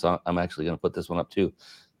it too. So I'm actually going to put this one up too.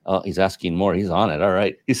 He's asking more. He's on it. All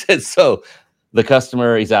right. He said, so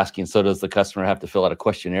he's asking, so does the customer have to fill out a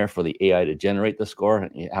questionnaire for the AI to generate the score?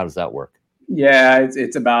 How does that work? Yeah,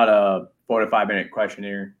 it's about a 4 to 5 minute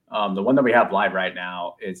questionnaire. The one that we have live right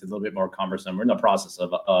now is a little bit more cumbersome. We're in the process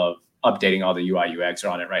of updating all the UI UX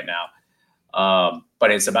on it right now.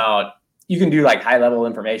 But it's about, you can do like high level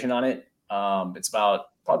information on it. It's probably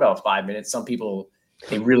about 5 minutes. Some people,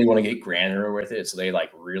 they really want to get granular with it, so they like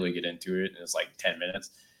really get into it, and it's like 10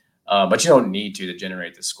 minutes. But you don't need to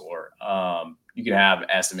generate the score. You can have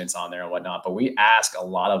estimates on there and whatnot, but we ask a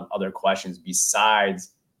lot of other questions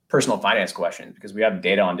besides personal finance questions, because we have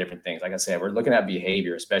data on different things. Like I said, we're looking at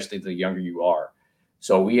behavior, especially the younger you are.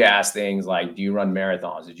 So we ask things like, do you run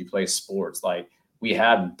marathons? Did you play sports? Like, we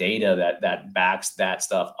have data that backs that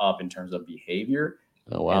stuff up in terms of behavior.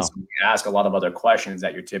 Oh, wow. And so we ask a lot of other questions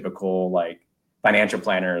that your typical like financial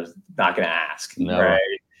planner is not going to ask. No. Right.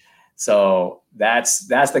 So that's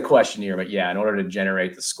the questionnaire. But yeah, in order to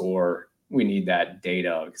generate the score, we need that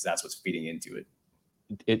data, because that's what's feeding into it.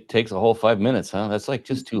 It takes a whole 5 minutes, huh? That's like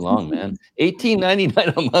just too long, man.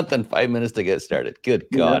 $18.99 a month and 5 minutes to get started. Good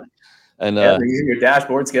God. And using your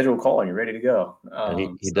dashboard, schedule a call, and you're ready to go.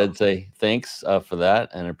 he did say thanks for that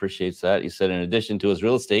and appreciates that. He said in addition to his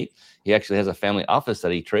real estate, he actually has a family office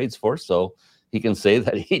that he trades for, so he can say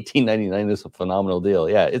that $18.99 is a phenomenal deal.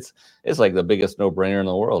 Yeah, it's like the biggest no-brainer in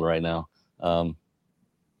the world right now.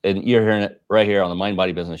 And you're hearing it right here on the Mind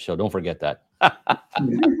Body Business Show. Don't forget that.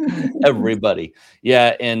 Everybody.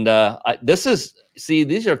 Yeah. And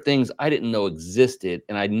these are things I didn't know existed,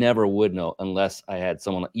 and I never would know unless I had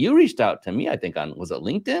someone. You reached out to me, I think, on, was it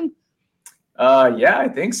LinkedIn? Yeah, I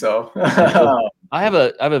think so. I have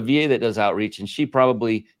a VA that does outreach, and she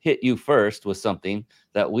probably hit you first with something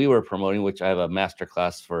that we were promoting, which I have a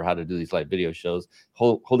masterclass for how to do these live video shows,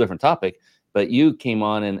 whole different topic. But you came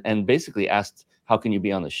on and basically asked, how can you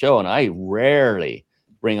be on the show? And I rarely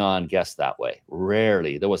bring on guests that way.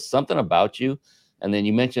 Rarely. There was something about you. And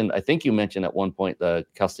then I think you mentioned at one point the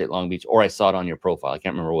Cal State Long Beach, or I saw it on your profile. I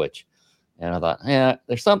can't remember which. And I thought, yeah,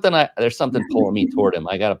 there's something pulling me toward him.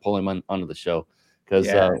 I got to pull him onto the show, because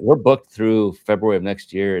we're booked through February of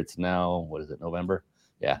next year. It's now, what is it, November?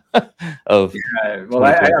 Yeah. Well,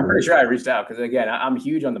 I'm pretty sure I reached out because, again, I'm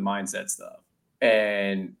huge on the mindset stuff.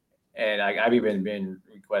 And I've even been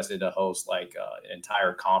requested to host like an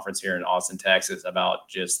entire conference here in Austin, Texas, about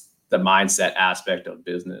just the mindset aspect of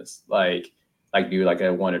business. Like do like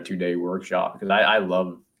a 1 or 2 day workshop, because I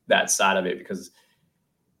love that side of it, because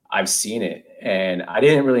I've seen it and I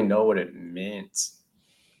didn't really know what it meant.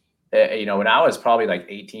 When I was probably like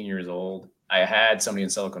 18 years old, I had somebody in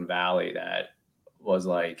Silicon Valley that was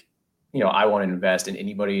like, I want to invest in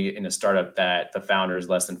anybody in a startup that the founder is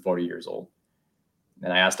less than 40 years old.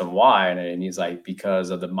 And I asked him why, and he's like, because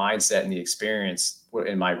of the mindset and the experience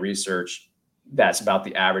in my research, that's about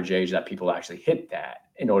the average age that people actually hit that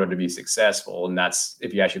in order to be successful. And that's,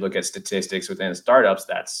 if you actually look at statistics within startups,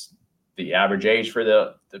 that's the average age for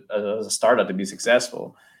the startup to be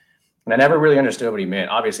successful. And I never really understood what he meant.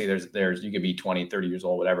 Obviously, there's you could be 20, 30 years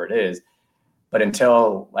old, whatever it is. But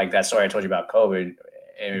until like that story I told you about COVID,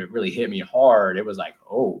 and it really hit me hard, it was like,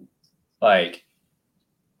 oh, like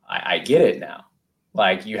I get it now.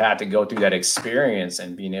 Like, you have to go through that experience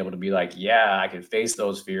and being able to be like, yeah, I can face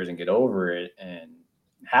those fears and get over it, and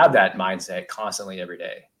have that mindset constantly every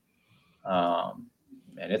day. And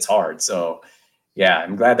it's hard. So yeah,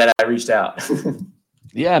 I'm glad that I reached out.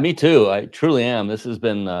 Yeah, me too. I truly am. This has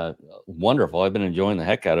been wonderful. I've been enjoying the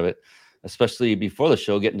heck out of it, especially before the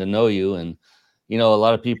show, getting to know you. And, a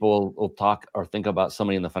lot of people will talk or think about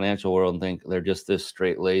somebody in the financial world and think they're just this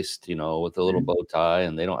straight-laced, with a little bow tie,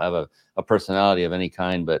 and they don't have a personality of any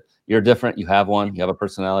kind. But you're different. You have one. You have a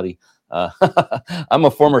personality. I'm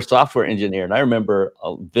a former software engineer, and I remember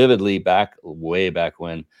vividly way back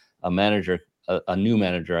when a new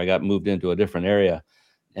manager, I got moved into a different area,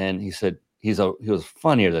 and he said, he was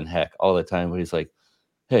funnier than heck all the time, but he's like,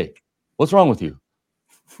 "Hey, what's wrong with you?"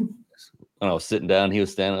 And I was sitting down, he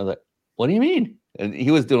was standing. I was like, "What do you mean?" And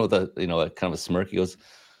he was doing with a kind of a smirk. He goes,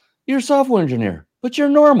 "You're a software engineer, but you're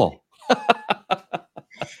normal."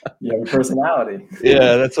 You have a personality.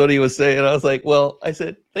 Yeah, that's what he was saying. I was like, "Well," I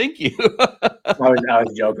said, "Thank you." I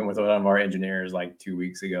was joking with one of our engineers like 2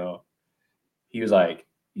 weeks ago. He was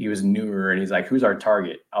newer, and he's like, "Who's our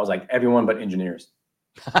target?" I was like, "Everyone but engineers."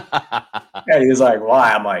 And he was like,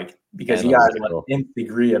 "Why?" I'm like, "Because you guys want an nth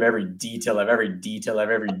degree of every detail of every detail of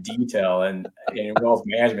every detail." And in wealth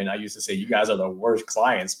management, I used to say, you guys are the worst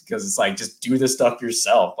clients, because it's like, just do this stuff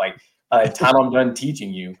yourself. Like, by the time I'm done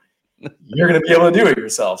teaching you, you're going to be able to do it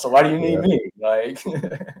yourself. So why do you need me? Like,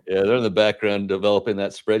 yeah, they're in the background developing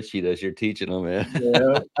that spreadsheet as you're teaching them, man.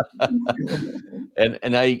 Yeah.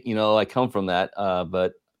 and I come from that,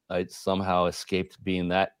 but I somehow escaped being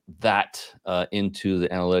that into the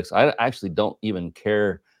analytics. I actually don't even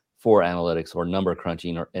care for analytics or number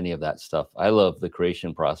crunching or any of that stuff. I love the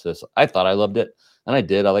creation process. I thought I loved it, and I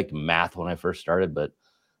did. I liked math when I first started, but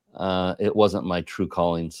it wasn't my true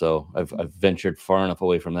calling. So I've ventured far enough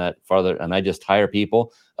away from that, farther, and I just hire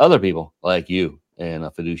people, other people like you and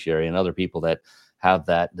a fiduciary and other people that have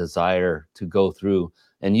that desire to go through.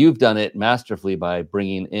 And you've done it masterfully by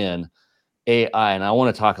bringing in AI. And I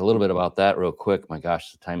want to talk a little bit about that real quick. My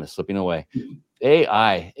gosh, the time is slipping away.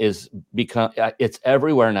 AI is it's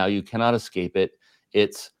everywhere now. You cannot escape it.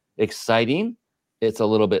 It's exciting. It's a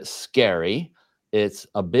little bit scary. It's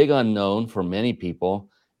a big unknown for many people.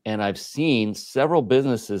 And I've seen several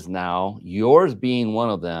businesses now, yours being one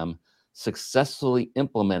of them, successfully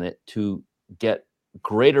implement it to get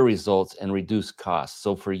greater results and reduce costs.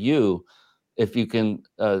 So for you, if you can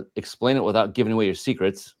explain it without giving away your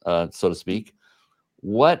secrets, so to speak,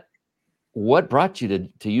 what brought you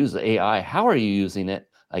to use the AI? How are you using it?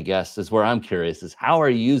 I guess is where I'm curious, is how are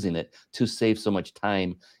you using it to save so much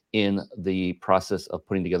time in the process of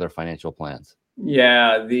putting together financial plans?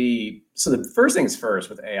 Yeah, so the first things first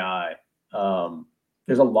with AI,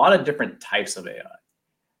 there's a lot of different types of AI.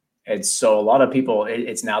 And so a lot of people,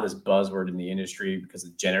 it's now this buzzword in the industry because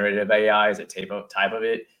of generative AI is a type of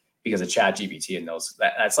it, because of ChatGPT and those.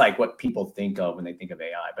 That's like what people think of when they think of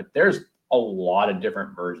AI. But there's a lot of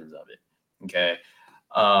different versions of it. Okay.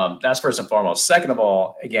 That's first and foremost. Second of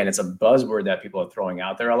all, again, it's a buzzword that people are throwing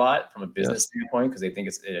out there a lot from a business standpoint because they think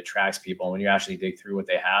it attracts people. When you actually dig through what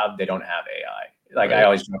they don't have AI. Like I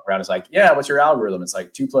always joke around, it's like, yeah, what's your algorithm? It's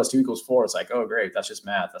like 2 + 2 = 4. It's like, oh, great, that's just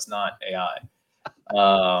math. That's not AI.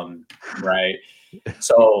 Right.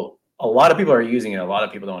 So a lot of people are using it. A lot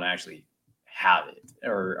of people don't actually have it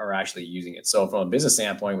or are actually using it. So from a business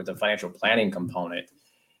standpoint, with the financial planning component,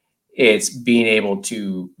 it's being able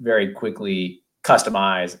to very quickly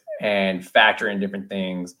customize and factor in different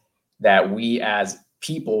things that we as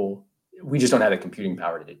people, we just don't have the computing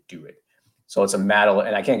power to do it. So it's a matter,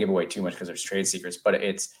 and I can't give away too much because there's trade secrets, but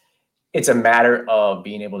it's a matter of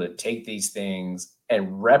being able to take these things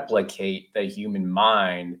and replicate the human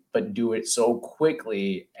mind, but do it so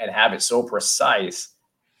quickly and have it so precise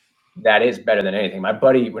that it's better than anything. My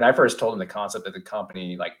buddy, when I first told him the concept of the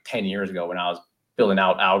company like 10 years ago, when I was building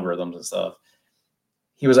out algorithms and stuff,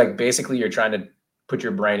 he was like, basically, you're trying to put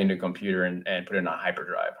your brain into a computer and put it in a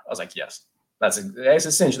hyperdrive. I was like, yes, that's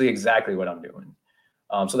essentially exactly what I'm doing.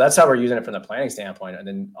 So that's how we're using it from the planning standpoint. And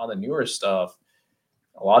then on the newer stuff,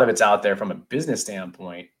 a lot of it's out there from a business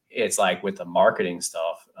standpoint. It's like with the marketing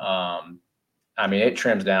stuff. I mean, it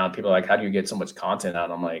trims down. People are like, how do you get so much content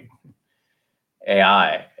out? I'm like,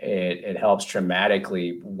 AI, it helps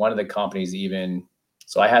dramatically. One of the companies even,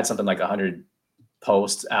 so I had something like 100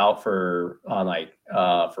 posts out for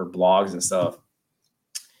blogs and stuff.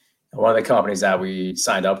 And one of the companies that we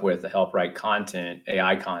signed up with to help write content,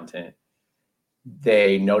 AI content,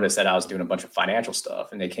 they noticed that I was doing a bunch of financial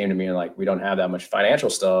stuff, and they came to me and like, we don't have that much financial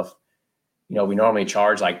stuff. You know, we normally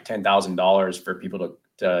charge like $10,000 for people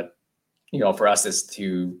to, you know, for us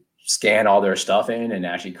to scan all their stuff in and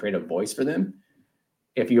actually create a voice for them.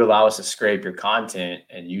 If you allow us to scrape your content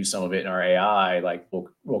and use some of it in our AI, like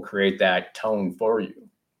we'll create that tone for you,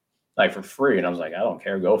 like for free. And I was like, I don't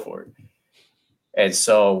care, go for it. And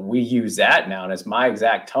so we use that now, and it's my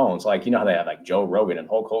exact tone. So like, you know how they have like Joe Rogan and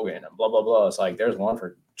Hulk Hogan and blah, blah, blah. It's like, there's one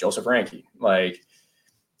for Joseph Reinke, like,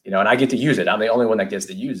 you know, and I get to use it. I'm the only one that gets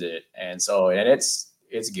to use it. And so, and it's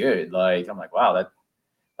good. Like, I'm like, wow,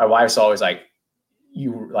 my wife's always like,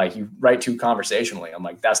 you write too conversationally. I'm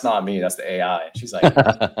like, that's not me. That's the AI. And she's like,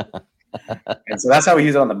 and so that's how we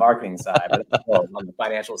use it on the marketing side, but on the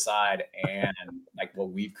financial side. And like what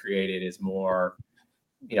we've created is more,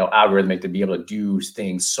 you know, algorithmic to be able to do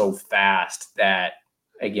things so fast that,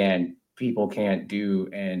 again, people can't do.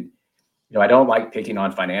 And, you know, I don't like picking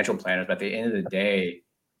on financial planners, but at the end of the day,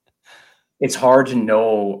 it's hard to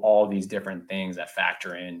know all these different things that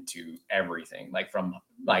factor into everything, like from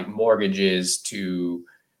like mortgages to,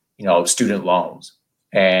 you know, student loans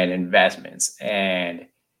and investments. And, you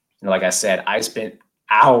know, like I said, I spent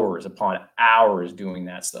hours upon hours doing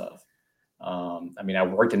that stuff. I mean, I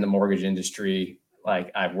worked in the mortgage industry.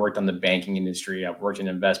 Like I've worked on the banking industry. I've worked in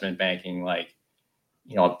investment banking, like,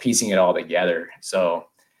 you know, piecing it all together. So,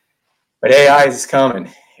 but AI is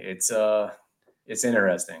coming. It's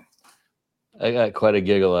interesting. I got quite a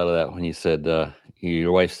giggle out of that when you said,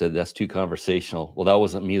 your wife said that's too conversational. Well, that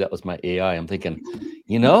wasn't me. That was my AI. I'm thinking,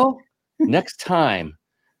 you know, next time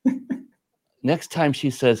she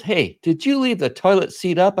says, hey, did you leave the toilet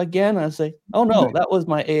seat up again? I say, oh no, that was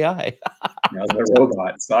my AI. That was a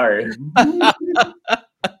robot. Sorry.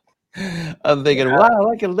 I'm thinking, Yeah. wow,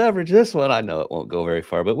 I can leverage this one. I know it won't go very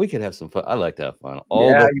far, but we could have some fun. I like to have fun all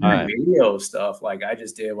Yeah, the even time. video stuff. Like I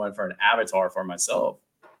just did one for an avatar for myself.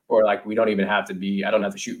 Or like we don't even have to be, I don't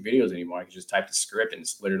have to shoot videos anymore. I can just type the script and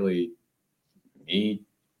it's literally me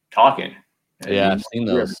talking. And Yeah, you I've seen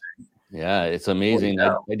do those. Yeah, it's everything. amazing.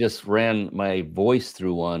 I just ran my voice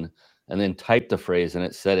through one and then typed the phrase and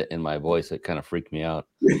it said it in my voice. It kind of freaked me out.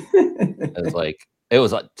 It's like it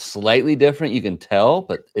was like slightly different, you can tell,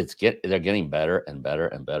 but they're getting better and better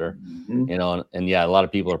and better. Mhm. And yeah, a lot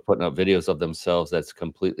of people are putting up videos of themselves that's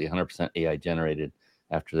completely 100% AI generated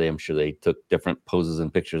after I'm sure they took different poses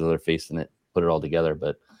and pictures of their face and it put it all together.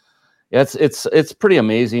 But yeah, it's pretty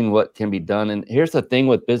amazing what can be done. And here's the thing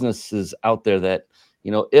with businesses out there that,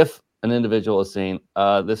 if an individual is saying,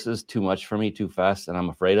 this is too much for me, too fast, and I'm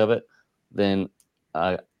afraid of it, then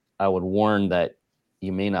I would warn that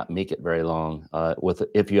you may not make it very long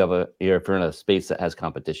if you're in a space that has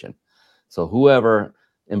competition. So whoever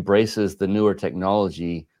embraces the newer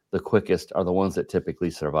technology the quickest are the ones that typically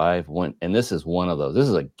survive. And this is one of those. This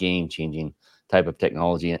is a game changing type of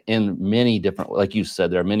technology in many different, like you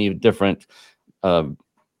said, there are many different uh,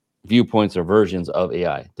 viewpoints or versions of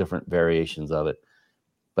AI, different variations of it.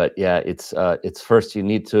 But yeah, it's first you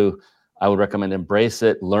need to. I would recommend embrace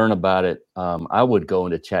it, learn about it. I would go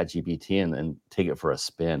into ChatGPT and take it for a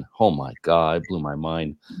spin. Oh my God, it blew my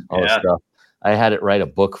mind. All this Yeah. stuff. I had it write a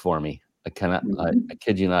book for me. I Mhm.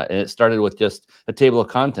 kid you not. And it started with just a table of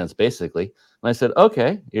contents, basically. And I said,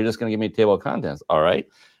 okay, you're just going to give me a table of contents. All right,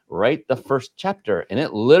 write the first chapter. And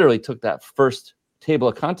it literally took that first table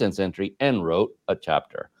of contents entry and wrote a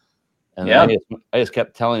chapter. And then Yeah. I just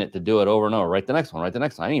kept telling it to do it over and over. Write the next one. Write the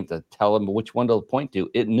next one. I didn't have to tell them which one to point to.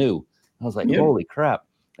 It knew. I was like, Yep. holy crap!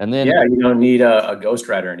 And then Yeah. You don't need a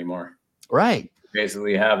ghostwriter anymore. right.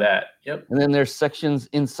 Basically have that. Yep. And then there's sections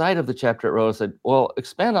inside of the chapter it wrote. I said, well,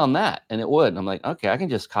 expand on that. And it would. And I'm like, okay, I can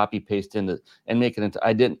just copy paste into and make it into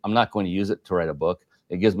I'm not going to use it to write a book.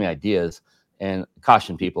 It gives me ideas and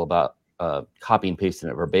caution people about copying and pasting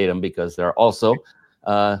it verbatim because there are also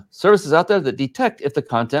services out there that detect if the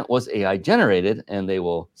content was AI generated and they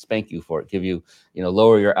will spank you for it, give you,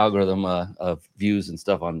 lower your algorithm of views and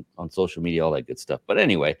stuff on social media, all that good stuff. But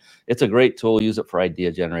anyway, it's a great tool. Use it for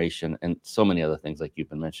idea generation and so many other things like you've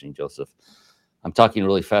been mentioning, Joseph. I'm talking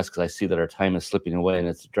really fast because I see that our time is slipping away and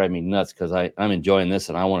it's driving me nuts because I'm enjoying this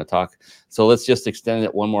and I want to talk. So let's just extend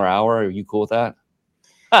it one more hour. Are you cool with that?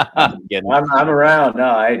 I'm around. No,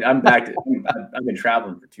 I'm back. I've been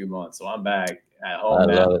traveling for 2 months, so I'm back at home I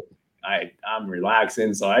now. love it. I'm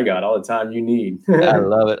relaxing, so I got all the time you need. I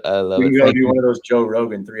love it. I love We it. can go Thank do you. one of those Joe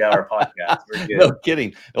Rogan 3-hour podcasts. We're good. No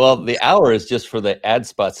kidding. Well, the hour is just for the ad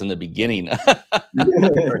spots in the beginning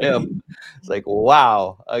for him. It's like,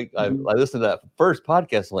 wow. I listened to that first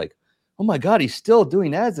podcast, like, oh my God, he's still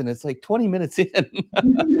doing ads, and it's like 20 minutes in,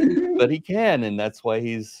 but he can, and that's why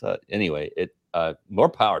he's anyway. More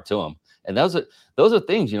power to him. And those are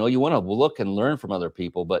things you want to look and learn from other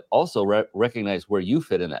people, but also recognize where you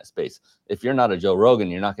fit in that space. If you're not a Joe Rogan,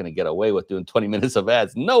 you're not going to get away with doing 20 minutes of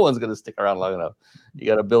ads. No one's going to stick around long enough. You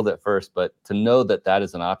got to build it first. But to know that that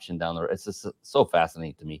is an option down the road, it's just so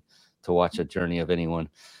fascinating to me to watch a journey of anyone.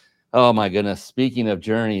 Oh my goodness. Speaking of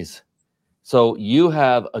journeys, so you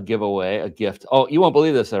have a giveaway, a gift. Oh, you won't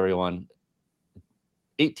believe this, everyone.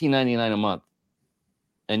 $18.99 a month,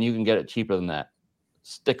 and you can get it cheaper than that.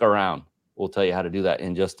 Stick around. We'll tell you how to do that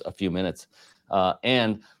in just a few minutes.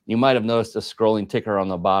 And you might have noticed a scrolling ticker on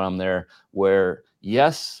the bottom there where,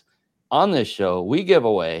 yes, on this show, we give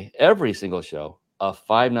away every single show a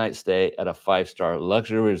 5-night stay at a 5-star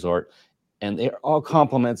luxury resort. And they're all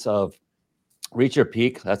compliments of Reach Your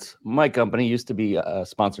Peak. That's my company, used to be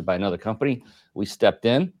sponsored by another company. We stepped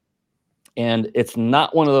in. And it's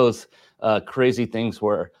not one of those crazy things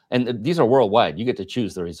where, and these are worldwide, you get to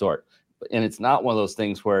choose the resort. And it's not one of those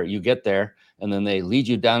things where you get there and then they lead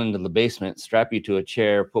you down into the basement, strap you to a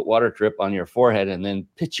chair, put water drip on your forehead, and then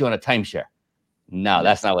pitch you on a timeshare. No,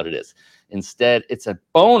 that's not what it is. Instead, it's a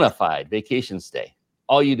bona fide vacation stay.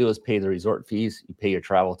 All you do is pay the resort fees, you pay your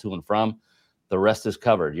travel to and from. The rest is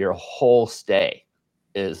covered. Your whole stay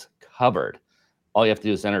is covered. All you have to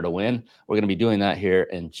do is enter to win. We're going to be doing that here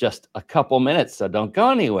in just a couple minutes, so don't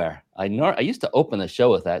go anywhere. I used to open the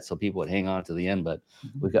show with that so people would hang on to the end, but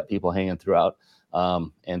we've got people hanging throughout.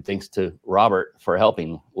 And thanks to Robert for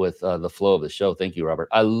helping with the flow of the show. Thank you, Robert.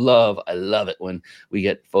 I love it when we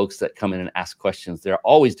get folks that come in and ask questions. They're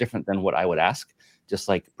always different than what I would ask. Just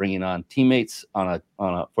like bringing on teammates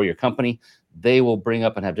for your company, they will bring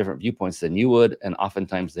up and have different viewpoints than you would, and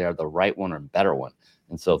oftentimes they are the right one or better one.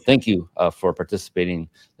 And so thank you for participating,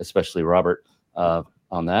 especially Robert,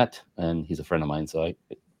 on that. And he's a friend of mine, so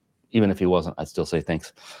Even if he wasn't, I'd still say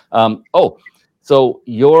thanks. So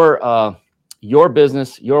your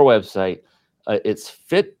business, your website, it's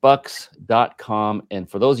fitbucks.com. And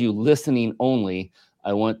for those of you listening only,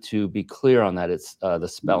 I want to be clear on that. It's the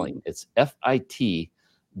spelling. It's FITBUX.com.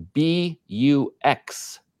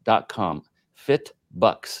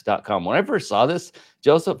 Fitbucks.com. When I first saw this,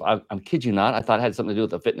 Joseph, I'm kid you not, I thought it had something to do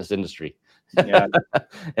with the fitness industry. Yeah.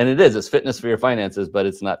 And it is. It's fitness for your finances, but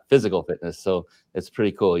it's not physical fitness. So it's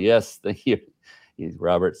pretty cool. Yes, thank you. He's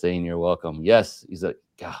Robert saying you're welcome. Yes, he's a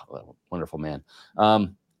wonderful man.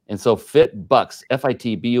 And so FitBucks,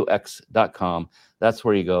 FITBUX.com. That's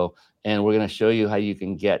where you go. And we're going to show you how you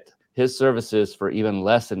can get his services for even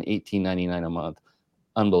less than $18.99 a month.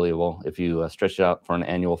 Unbelievable if you stretch it out for an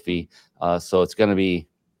annual fee. So it's going to be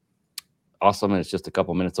awesome, and it's just a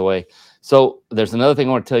couple minutes away. So there's another thing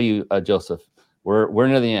I want to tell you, Joseph. We're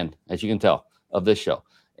near the end, as you can tell, of this show.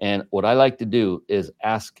 And what I like to do is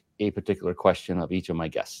ask a particular question of each of my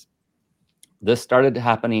guests. This started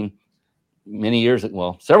happening several years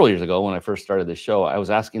ago when I first started this show. I was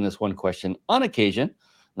asking this one question on occasion,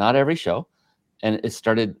 not every show. And it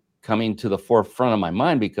started coming to the forefront of my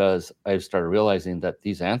mind because I started realizing that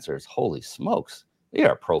these answers, holy smokes, they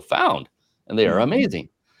are profound and they are amazing.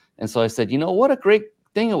 And so I said, what a great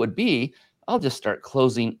thing it would be. I'll just start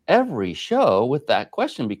closing every show with that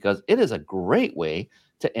question because it is a great way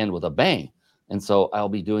to end with a bang. And so I'll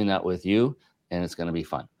be doing that with you, and it's going to be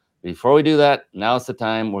fun. Before we do that, now it's the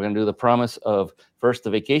time. We're going to do the promise of first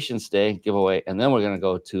the vacation stay giveaway, and then we're going to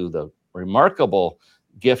go to the remarkable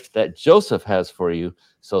gift that Joseph has for you.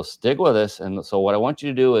 So stick with us. And so what I want you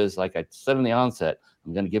to do is, like I said in the onset,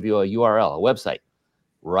 I'm going to give you a URL, a website.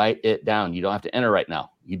 Write it down. You don't have to enter right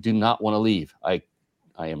now. You do not want to leave. I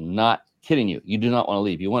am not kidding you. You do not want to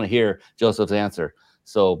leave. You want to hear Joseph's answer.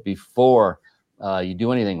 So before you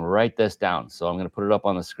do anything, write this down. So I'm going to put it up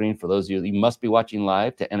on the screen for those of you. You must be watching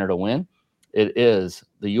live to enter to win. The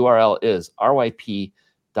URL is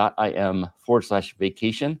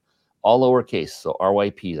ryp.im/vacation, all lowercase. So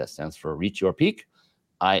RYP, that stands for Reach Your Peak.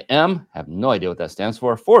 have no idea what that stands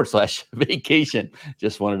for, /vacation.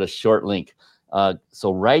 Just wanted a short link.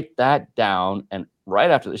 So write that down, and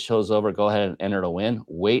right after the show's over, go ahead and enter to win.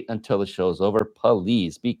 Wait until the show's over,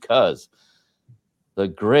 please, because the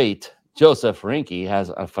great Joseph Reinke has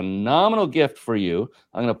a phenomenal gift for you.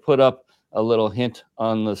 I'm going to put up a little hint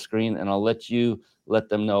on the screen, and I'll let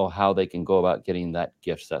them know how they can go about getting that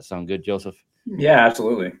gift. Does that sound good, Joseph? Yeah,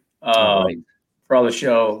 absolutely. All right. For all the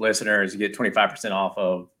show listeners, you get 25% off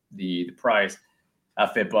of the price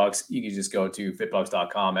at FitBucks. You can just go to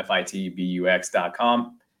fitbucks.com,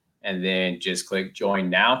 FITBUX.com, and then just click join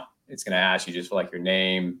now. It's going to ask you just for like your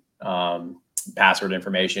name, password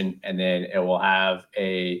information, and then it will have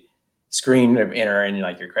a screen of entering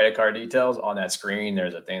like your credit card details. On that screen,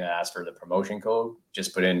 there's a thing that asks for the promotion code.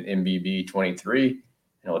 Just put in MBB23 and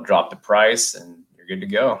it'll drop the price and you're good to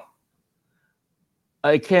go.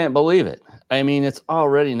 I can't believe it. I mean, it's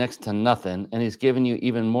already next to nothing, and he's giving you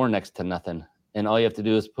even more next to nothing. And all you have to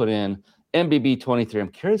do is put in MBB23. I'm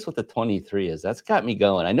curious what the 23 is. That's got me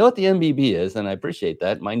going. I know what the MBB is, and I appreciate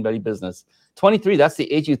that. Mind Buddy Business. 23, that's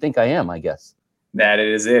the age you think I am, I guess. That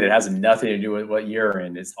is it. It has nothing to do with what you're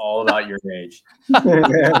in. It's all about your age. I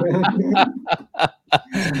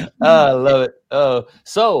love it. Oh,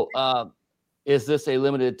 so is this a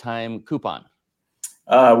limited time coupon?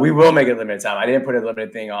 We will make it limited time. I didn't put a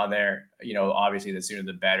limited thing on there. Obviously the sooner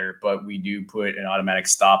the better, but we do put an automatic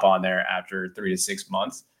stop on there after 3 to 6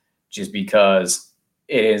 months, just because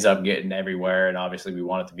it ends up getting everywhere. And obviously we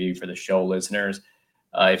want it to be for the show listeners.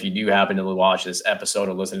 If you do happen to watch this episode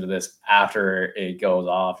or listen to this after it goes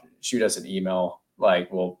off, shoot us an email.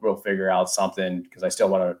 Like we'll figure out something, because I still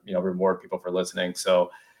want to, reward people for listening.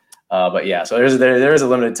 So, but yeah, so there is a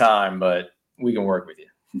limited time, but we can work with you.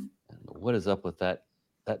 What is up with that?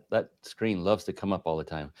 That screen loves to come up all the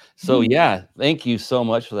time. So yeah, thank you so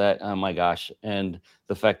much for that. Oh my gosh. And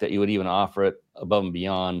the fact that you would even offer it above and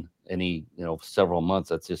beyond any, several months,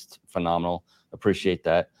 that's just phenomenal. Appreciate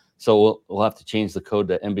that. So we'll have to change the code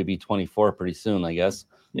to MBB24 pretty soon, I guess.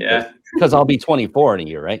 Yeah. Because I'll be 24 in a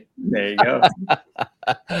year, right? There you go.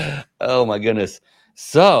 Oh my goodness.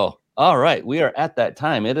 So, all right, we are at that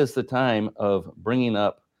time. It is the time of bringing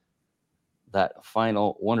up that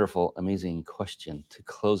final, wonderful, amazing question to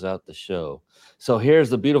close out the show. So here's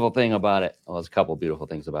the beautiful thing about it. Well, there's a couple of beautiful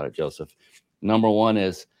things about it, Joseph. Number one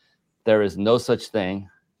is there is no such thing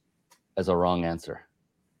as a wrong answer.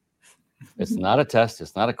 It's not a test.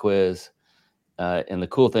 It's not a quiz. And the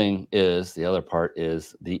cool thing is, the other part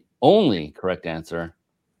is, the only correct answer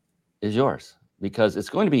is yours, because it's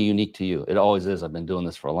going to be unique to you. It always is. I've been doing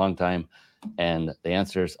this for a long time. and the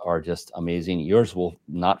answers are just amazing. Yours will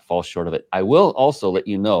not fall short of it. I will also let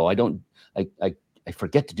you know, I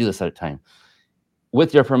forget to do this at a time.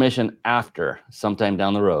 With your permission, after sometime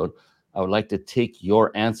down the road, I would like to take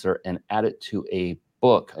your answer and add it to a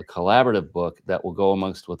book, a collaborative book that will go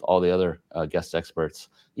amongst with all the other guest experts.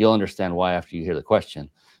 You'll understand why after you hear the question.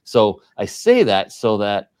 So I say that so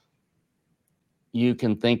that you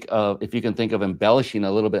can think of, if you can think of embellishing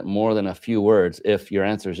a little bit more than a few words. If your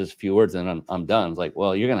answer is just a few words, then I'm done. It's like,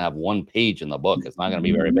 well, you're going to have one page in the book. It's not going to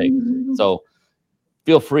be very big. So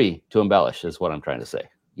feel free to embellish is what I'm trying to say.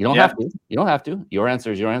 You don't have to. You don't have to. Your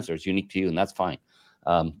answer is your answer. It's unique to you, and that's fine.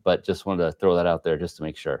 But just wanted to throw that out there just to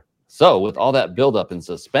make sure. So with all that buildup and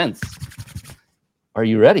suspense, are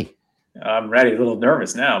you ready? I'm ready. A little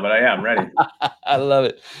nervous now, but I'm ready. I love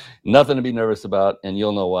it. Nothing to be nervous about, and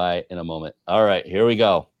you'll know why in a moment. All right, here we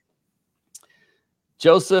go.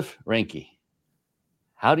 Joseph Reinke,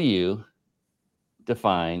 how do you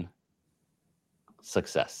define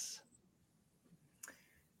success?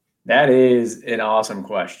 That is an awesome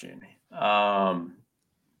question.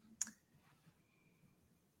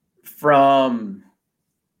 From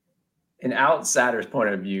an outsider's point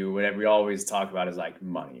of view, what we always talk about is like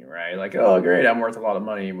money, right? Like, oh, great, I'm worth a lot of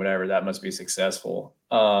money, whatever. That must be successful.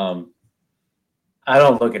 I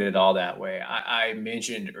don't look at it all that way. I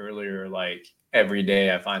mentioned earlier, like every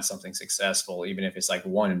day I find something successful, even if it's like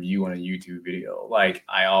one view on a YouTube video. Like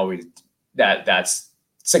I always, that's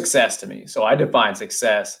success to me. So I define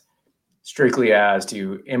success strictly as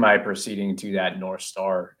to, am I proceeding to that North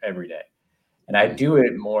Star every day? And I do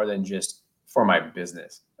it more than just for my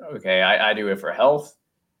business. Okay. I do it for health.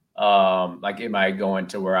 Like, am I going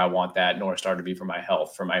to where I want that North Star to be for my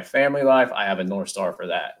health? For my family life, I have a North Star for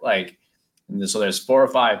that. Like, so there's 4 or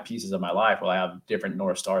 5 pieces of my life where I have different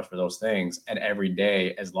North Stars for those things. And every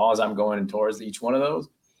day, as long as I'm going towards each one of those,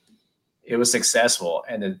 it was successful.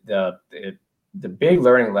 And the big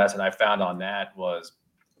learning lesson I found on that was,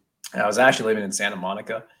 I was actually living in Santa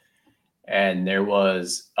Monica, and there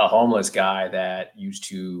was a homeless guy that used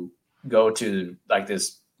to go to like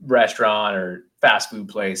this restaurant or fast food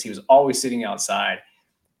place. He was always sitting outside,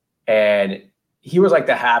 and he was like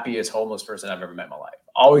the happiest homeless person I've ever met in my life.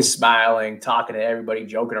 Always smiling, talking to everybody,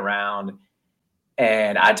 joking around.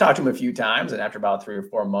 And I talked to him a few times, and after about 3 or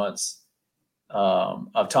 4 months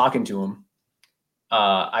of talking to him,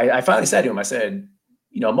 I finally said to him, I said,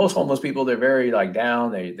 most homeless people, they're very like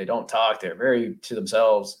down. They don't talk. They're very to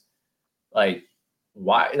themselves. Like,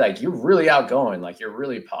 why? Like, you're really outgoing. Like, you're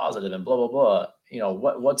really positive and blah, blah, blah.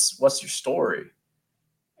 What's your story?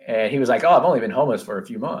 And he was like, oh, I've only been homeless for a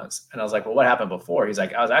few months. And I was like, well, what happened before? He's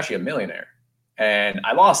like, I was actually a millionaire and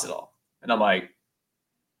I lost it all. And I'm like,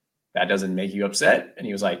 that doesn't make you upset? And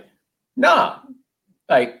he was like, nah,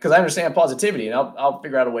 like, because I understand positivity, and I'll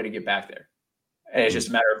figure out a way to get back there. And it's just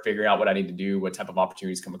a matter of figuring out what I need to do, what type of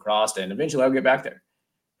opportunities come across, and eventually I'll get back there.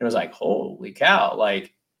 And it was like, holy cow,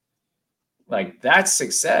 like that's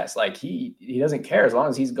success. Like he doesn't care as long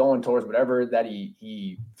as he's going towards whatever that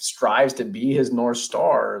he strives to be his North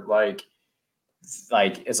Star. Like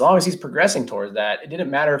as long as he's progressing towards that, it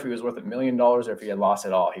didn't matter if he was worth $1 million or if he had lost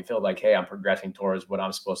it all. He felt like, hey, I'm progressing towards what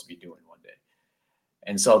I'm supposed to be doing one day.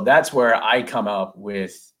 And so that's where I come up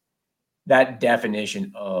with that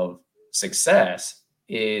definition of success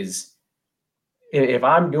is, if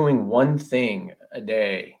I'm doing one thing a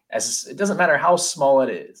day, it doesn't matter how small it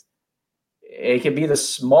is. It could be the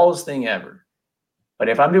smallest thing ever. But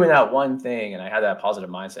if I'm doing that one thing and I have that positive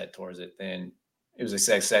mindset towards it, then it was a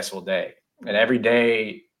successful day. And every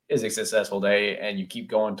day is a successful day, and you keep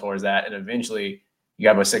going towards that. And eventually you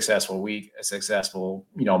have a successful week, a successful,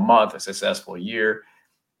 month, a successful year.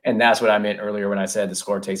 And that's what I meant earlier when I said the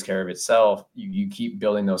score takes care of itself. You keep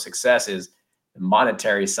building those successes. The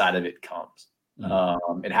monetary side of it comes.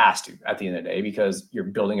 It has to at the end of the day, because you're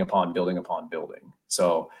building upon building upon building.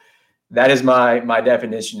 So that is my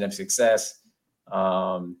definition of success.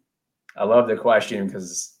 I love the question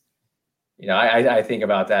because, I think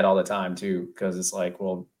about that all the time too, because it's like,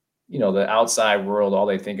 well, the outside world, all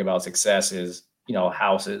they think about success is,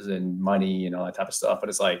 houses and money and all that type of stuff. But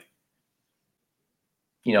it's like,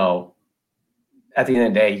 at the end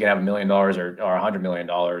of the day, you can have $1 million or $100 million.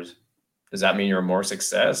 Does that mean you're more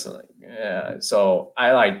success? Like, yeah. So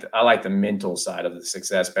I like the mental side of the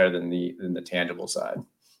success better than the tangible side.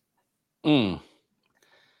 And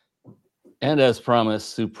as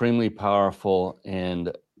promised, supremely powerful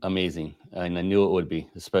and amazing. And I knew it would be,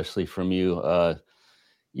 especially from you.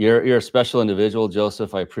 You're a special individual,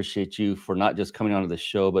 Joseph. I appreciate you for not just coming onto the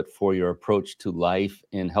show, but for your approach to life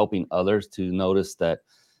and helping others to notice that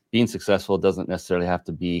being successful doesn't necessarily have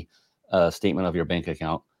to be a statement of your bank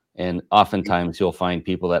account. And oftentimes you'll find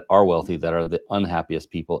people that are wealthy that are the unhappiest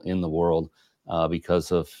people in the world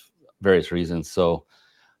because of various reasons. So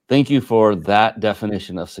thank you for that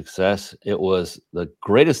definition of success. It was the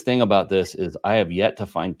greatest thing about this is I have yet to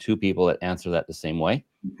find two people that answer that the same way.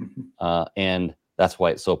 And that's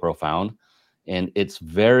why it's so profound. And it's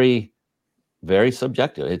very, very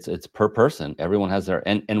subjective. It's per person. Everyone has their,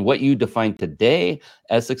 and what you define today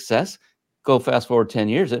as success, go fast forward 10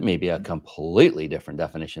 years, it may be a completely different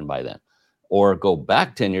definition by then. Or go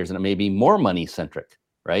back 10 years and it may be more money centric,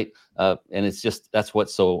 right? And it's just, that's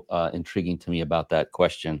what's so intriguing to me about that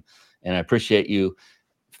question. And I appreciate you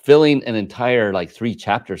filling an entire 3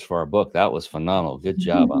 chapters for our book. That was phenomenal. Good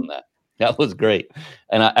job on that. That was great.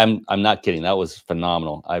 And I'm not kidding. That was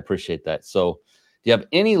phenomenal. I appreciate that. So do you have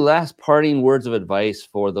any last parting words of advice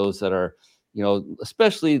for those that are,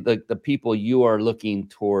 especially the people you are looking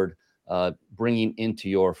toward bringing into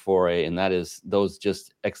your foray, and that is those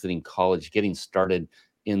just exiting college, getting started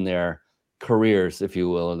in their careers, if you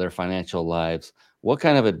will, or their financial lives? What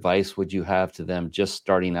kind of advice would you have to them just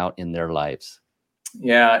starting out in their lives?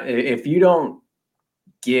 Yeah, if you don't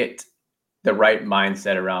get the right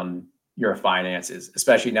mindset around your finances,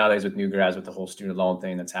 especially nowadays with new grads, with the whole student loan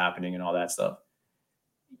thing that's happening and all that stuff,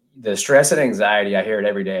 the stress and anxiety, I hear it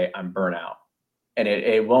every day, I'm burnout. And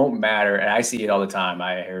it won't matter. And I see it all the time.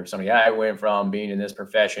 I hear somebody, I went from being in this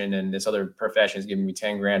profession and this other profession is giving me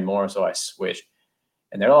 10 grand more. So I switched.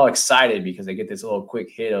 And they're all excited because they get this little quick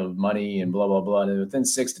hit of money and blah, blah, blah. And within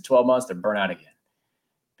 6 to 12 months, they're burnt out again.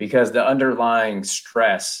 Because the underlying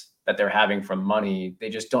stress that they're having from money, they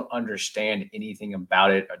just don't understand anything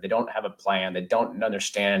about it. Or they don't have a plan. They don't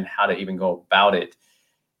understand how to even go about it.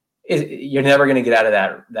 You're never going to get out of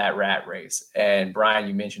that rat race. And Brian,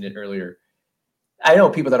 you mentioned it earlier. I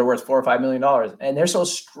know people that are worth $4 or $5 million, and they're so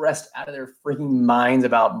stressed out of their freaking minds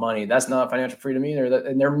about money. That's not financial freedom either.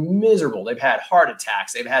 And they're miserable. They've had heart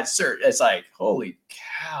attacks. They've had it's like, holy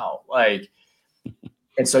cow.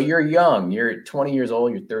 And so you're young, you're 20 years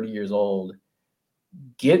old, you're 30 years old.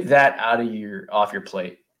 Get that off your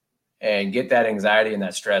plate and get that anxiety and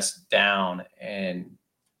that stress down. And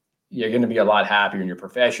you're going to be a lot happier in your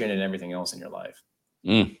profession and everything else in your life.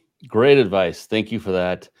 Great advice. Thank you for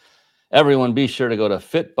that. Everyone, be sure to go to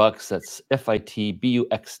FitBucks. That's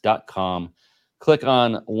FITBUX.com. Click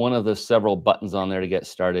on one of the several buttons on there to get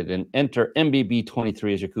started and enter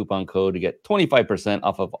MBB23 as your coupon code to get 25%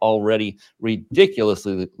 off of already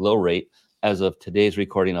ridiculously low rate as of today's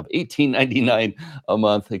recording of $18.99 a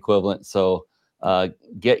month equivalent. So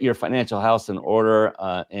get your financial house in order.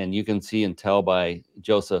 And you can see and tell by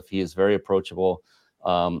Joseph, he is very approachable.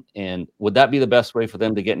 And would that be the best way for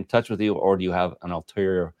them to get in touch with you, or do you have an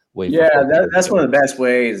ulterior way? Yeah, that's one of the best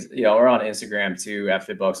ways. We're on Instagram too, at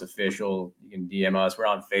FitBucks Official. You can DM us. We're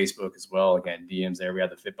on Facebook as well. Again, DMs there. We have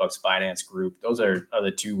the FitBucks Finance Group. Those are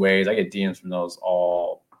the 2 ways. I get DMs from those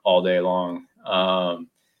all day long.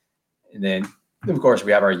 And then, of course,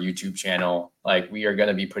 we have our YouTube channel. We are going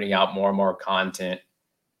to be putting out more and more content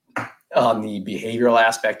on the behavioral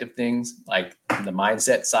aspect of things, like the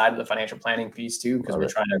mindset side of the financial planning piece too, because we're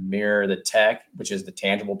trying to mirror the tech, which is the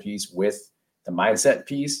tangible piece, with the mindset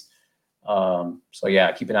piece. So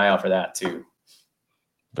yeah, keep an eye out for that too.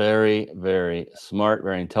 Very, very smart,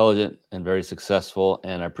 very intelligent, and very successful.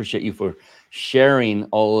 And I appreciate you for sharing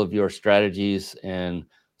all of your strategies and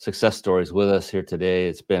success stories with us here today.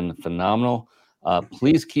 It's been phenomenal.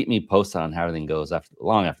 Please keep me posted on how everything goes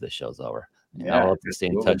long after the show's over. And I'll have to stay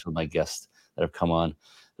in touch with my guests that have come on.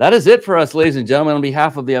 That is it for us, ladies and gentlemen. On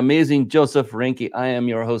behalf of the amazing Joseph Reinke, I am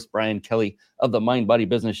your host, Brian Kelly of the Mind Body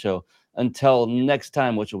Business Show. Until next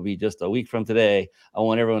time, which will be just a week from today, I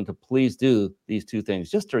want everyone to please do these 2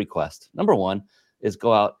 things. Just a request. Number 1 is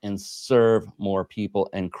go out and serve more people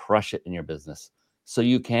and crush it in your business so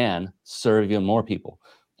you can serve even more people.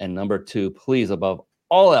 And number 2, please, above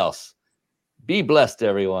all else, be blessed,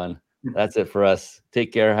 everyone. That's it for us.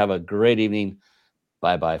 Take care. Have a great evening.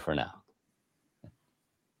 Bye-bye for now.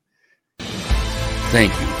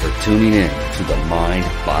 Thank you for tuning in to the Mind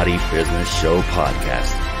Body Business Show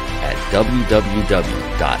podcast at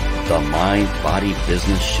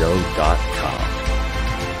www.themindbodybusinessshow.com.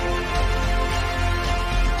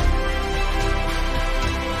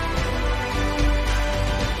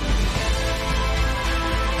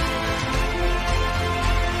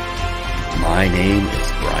 My name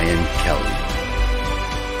is Brian Kelly.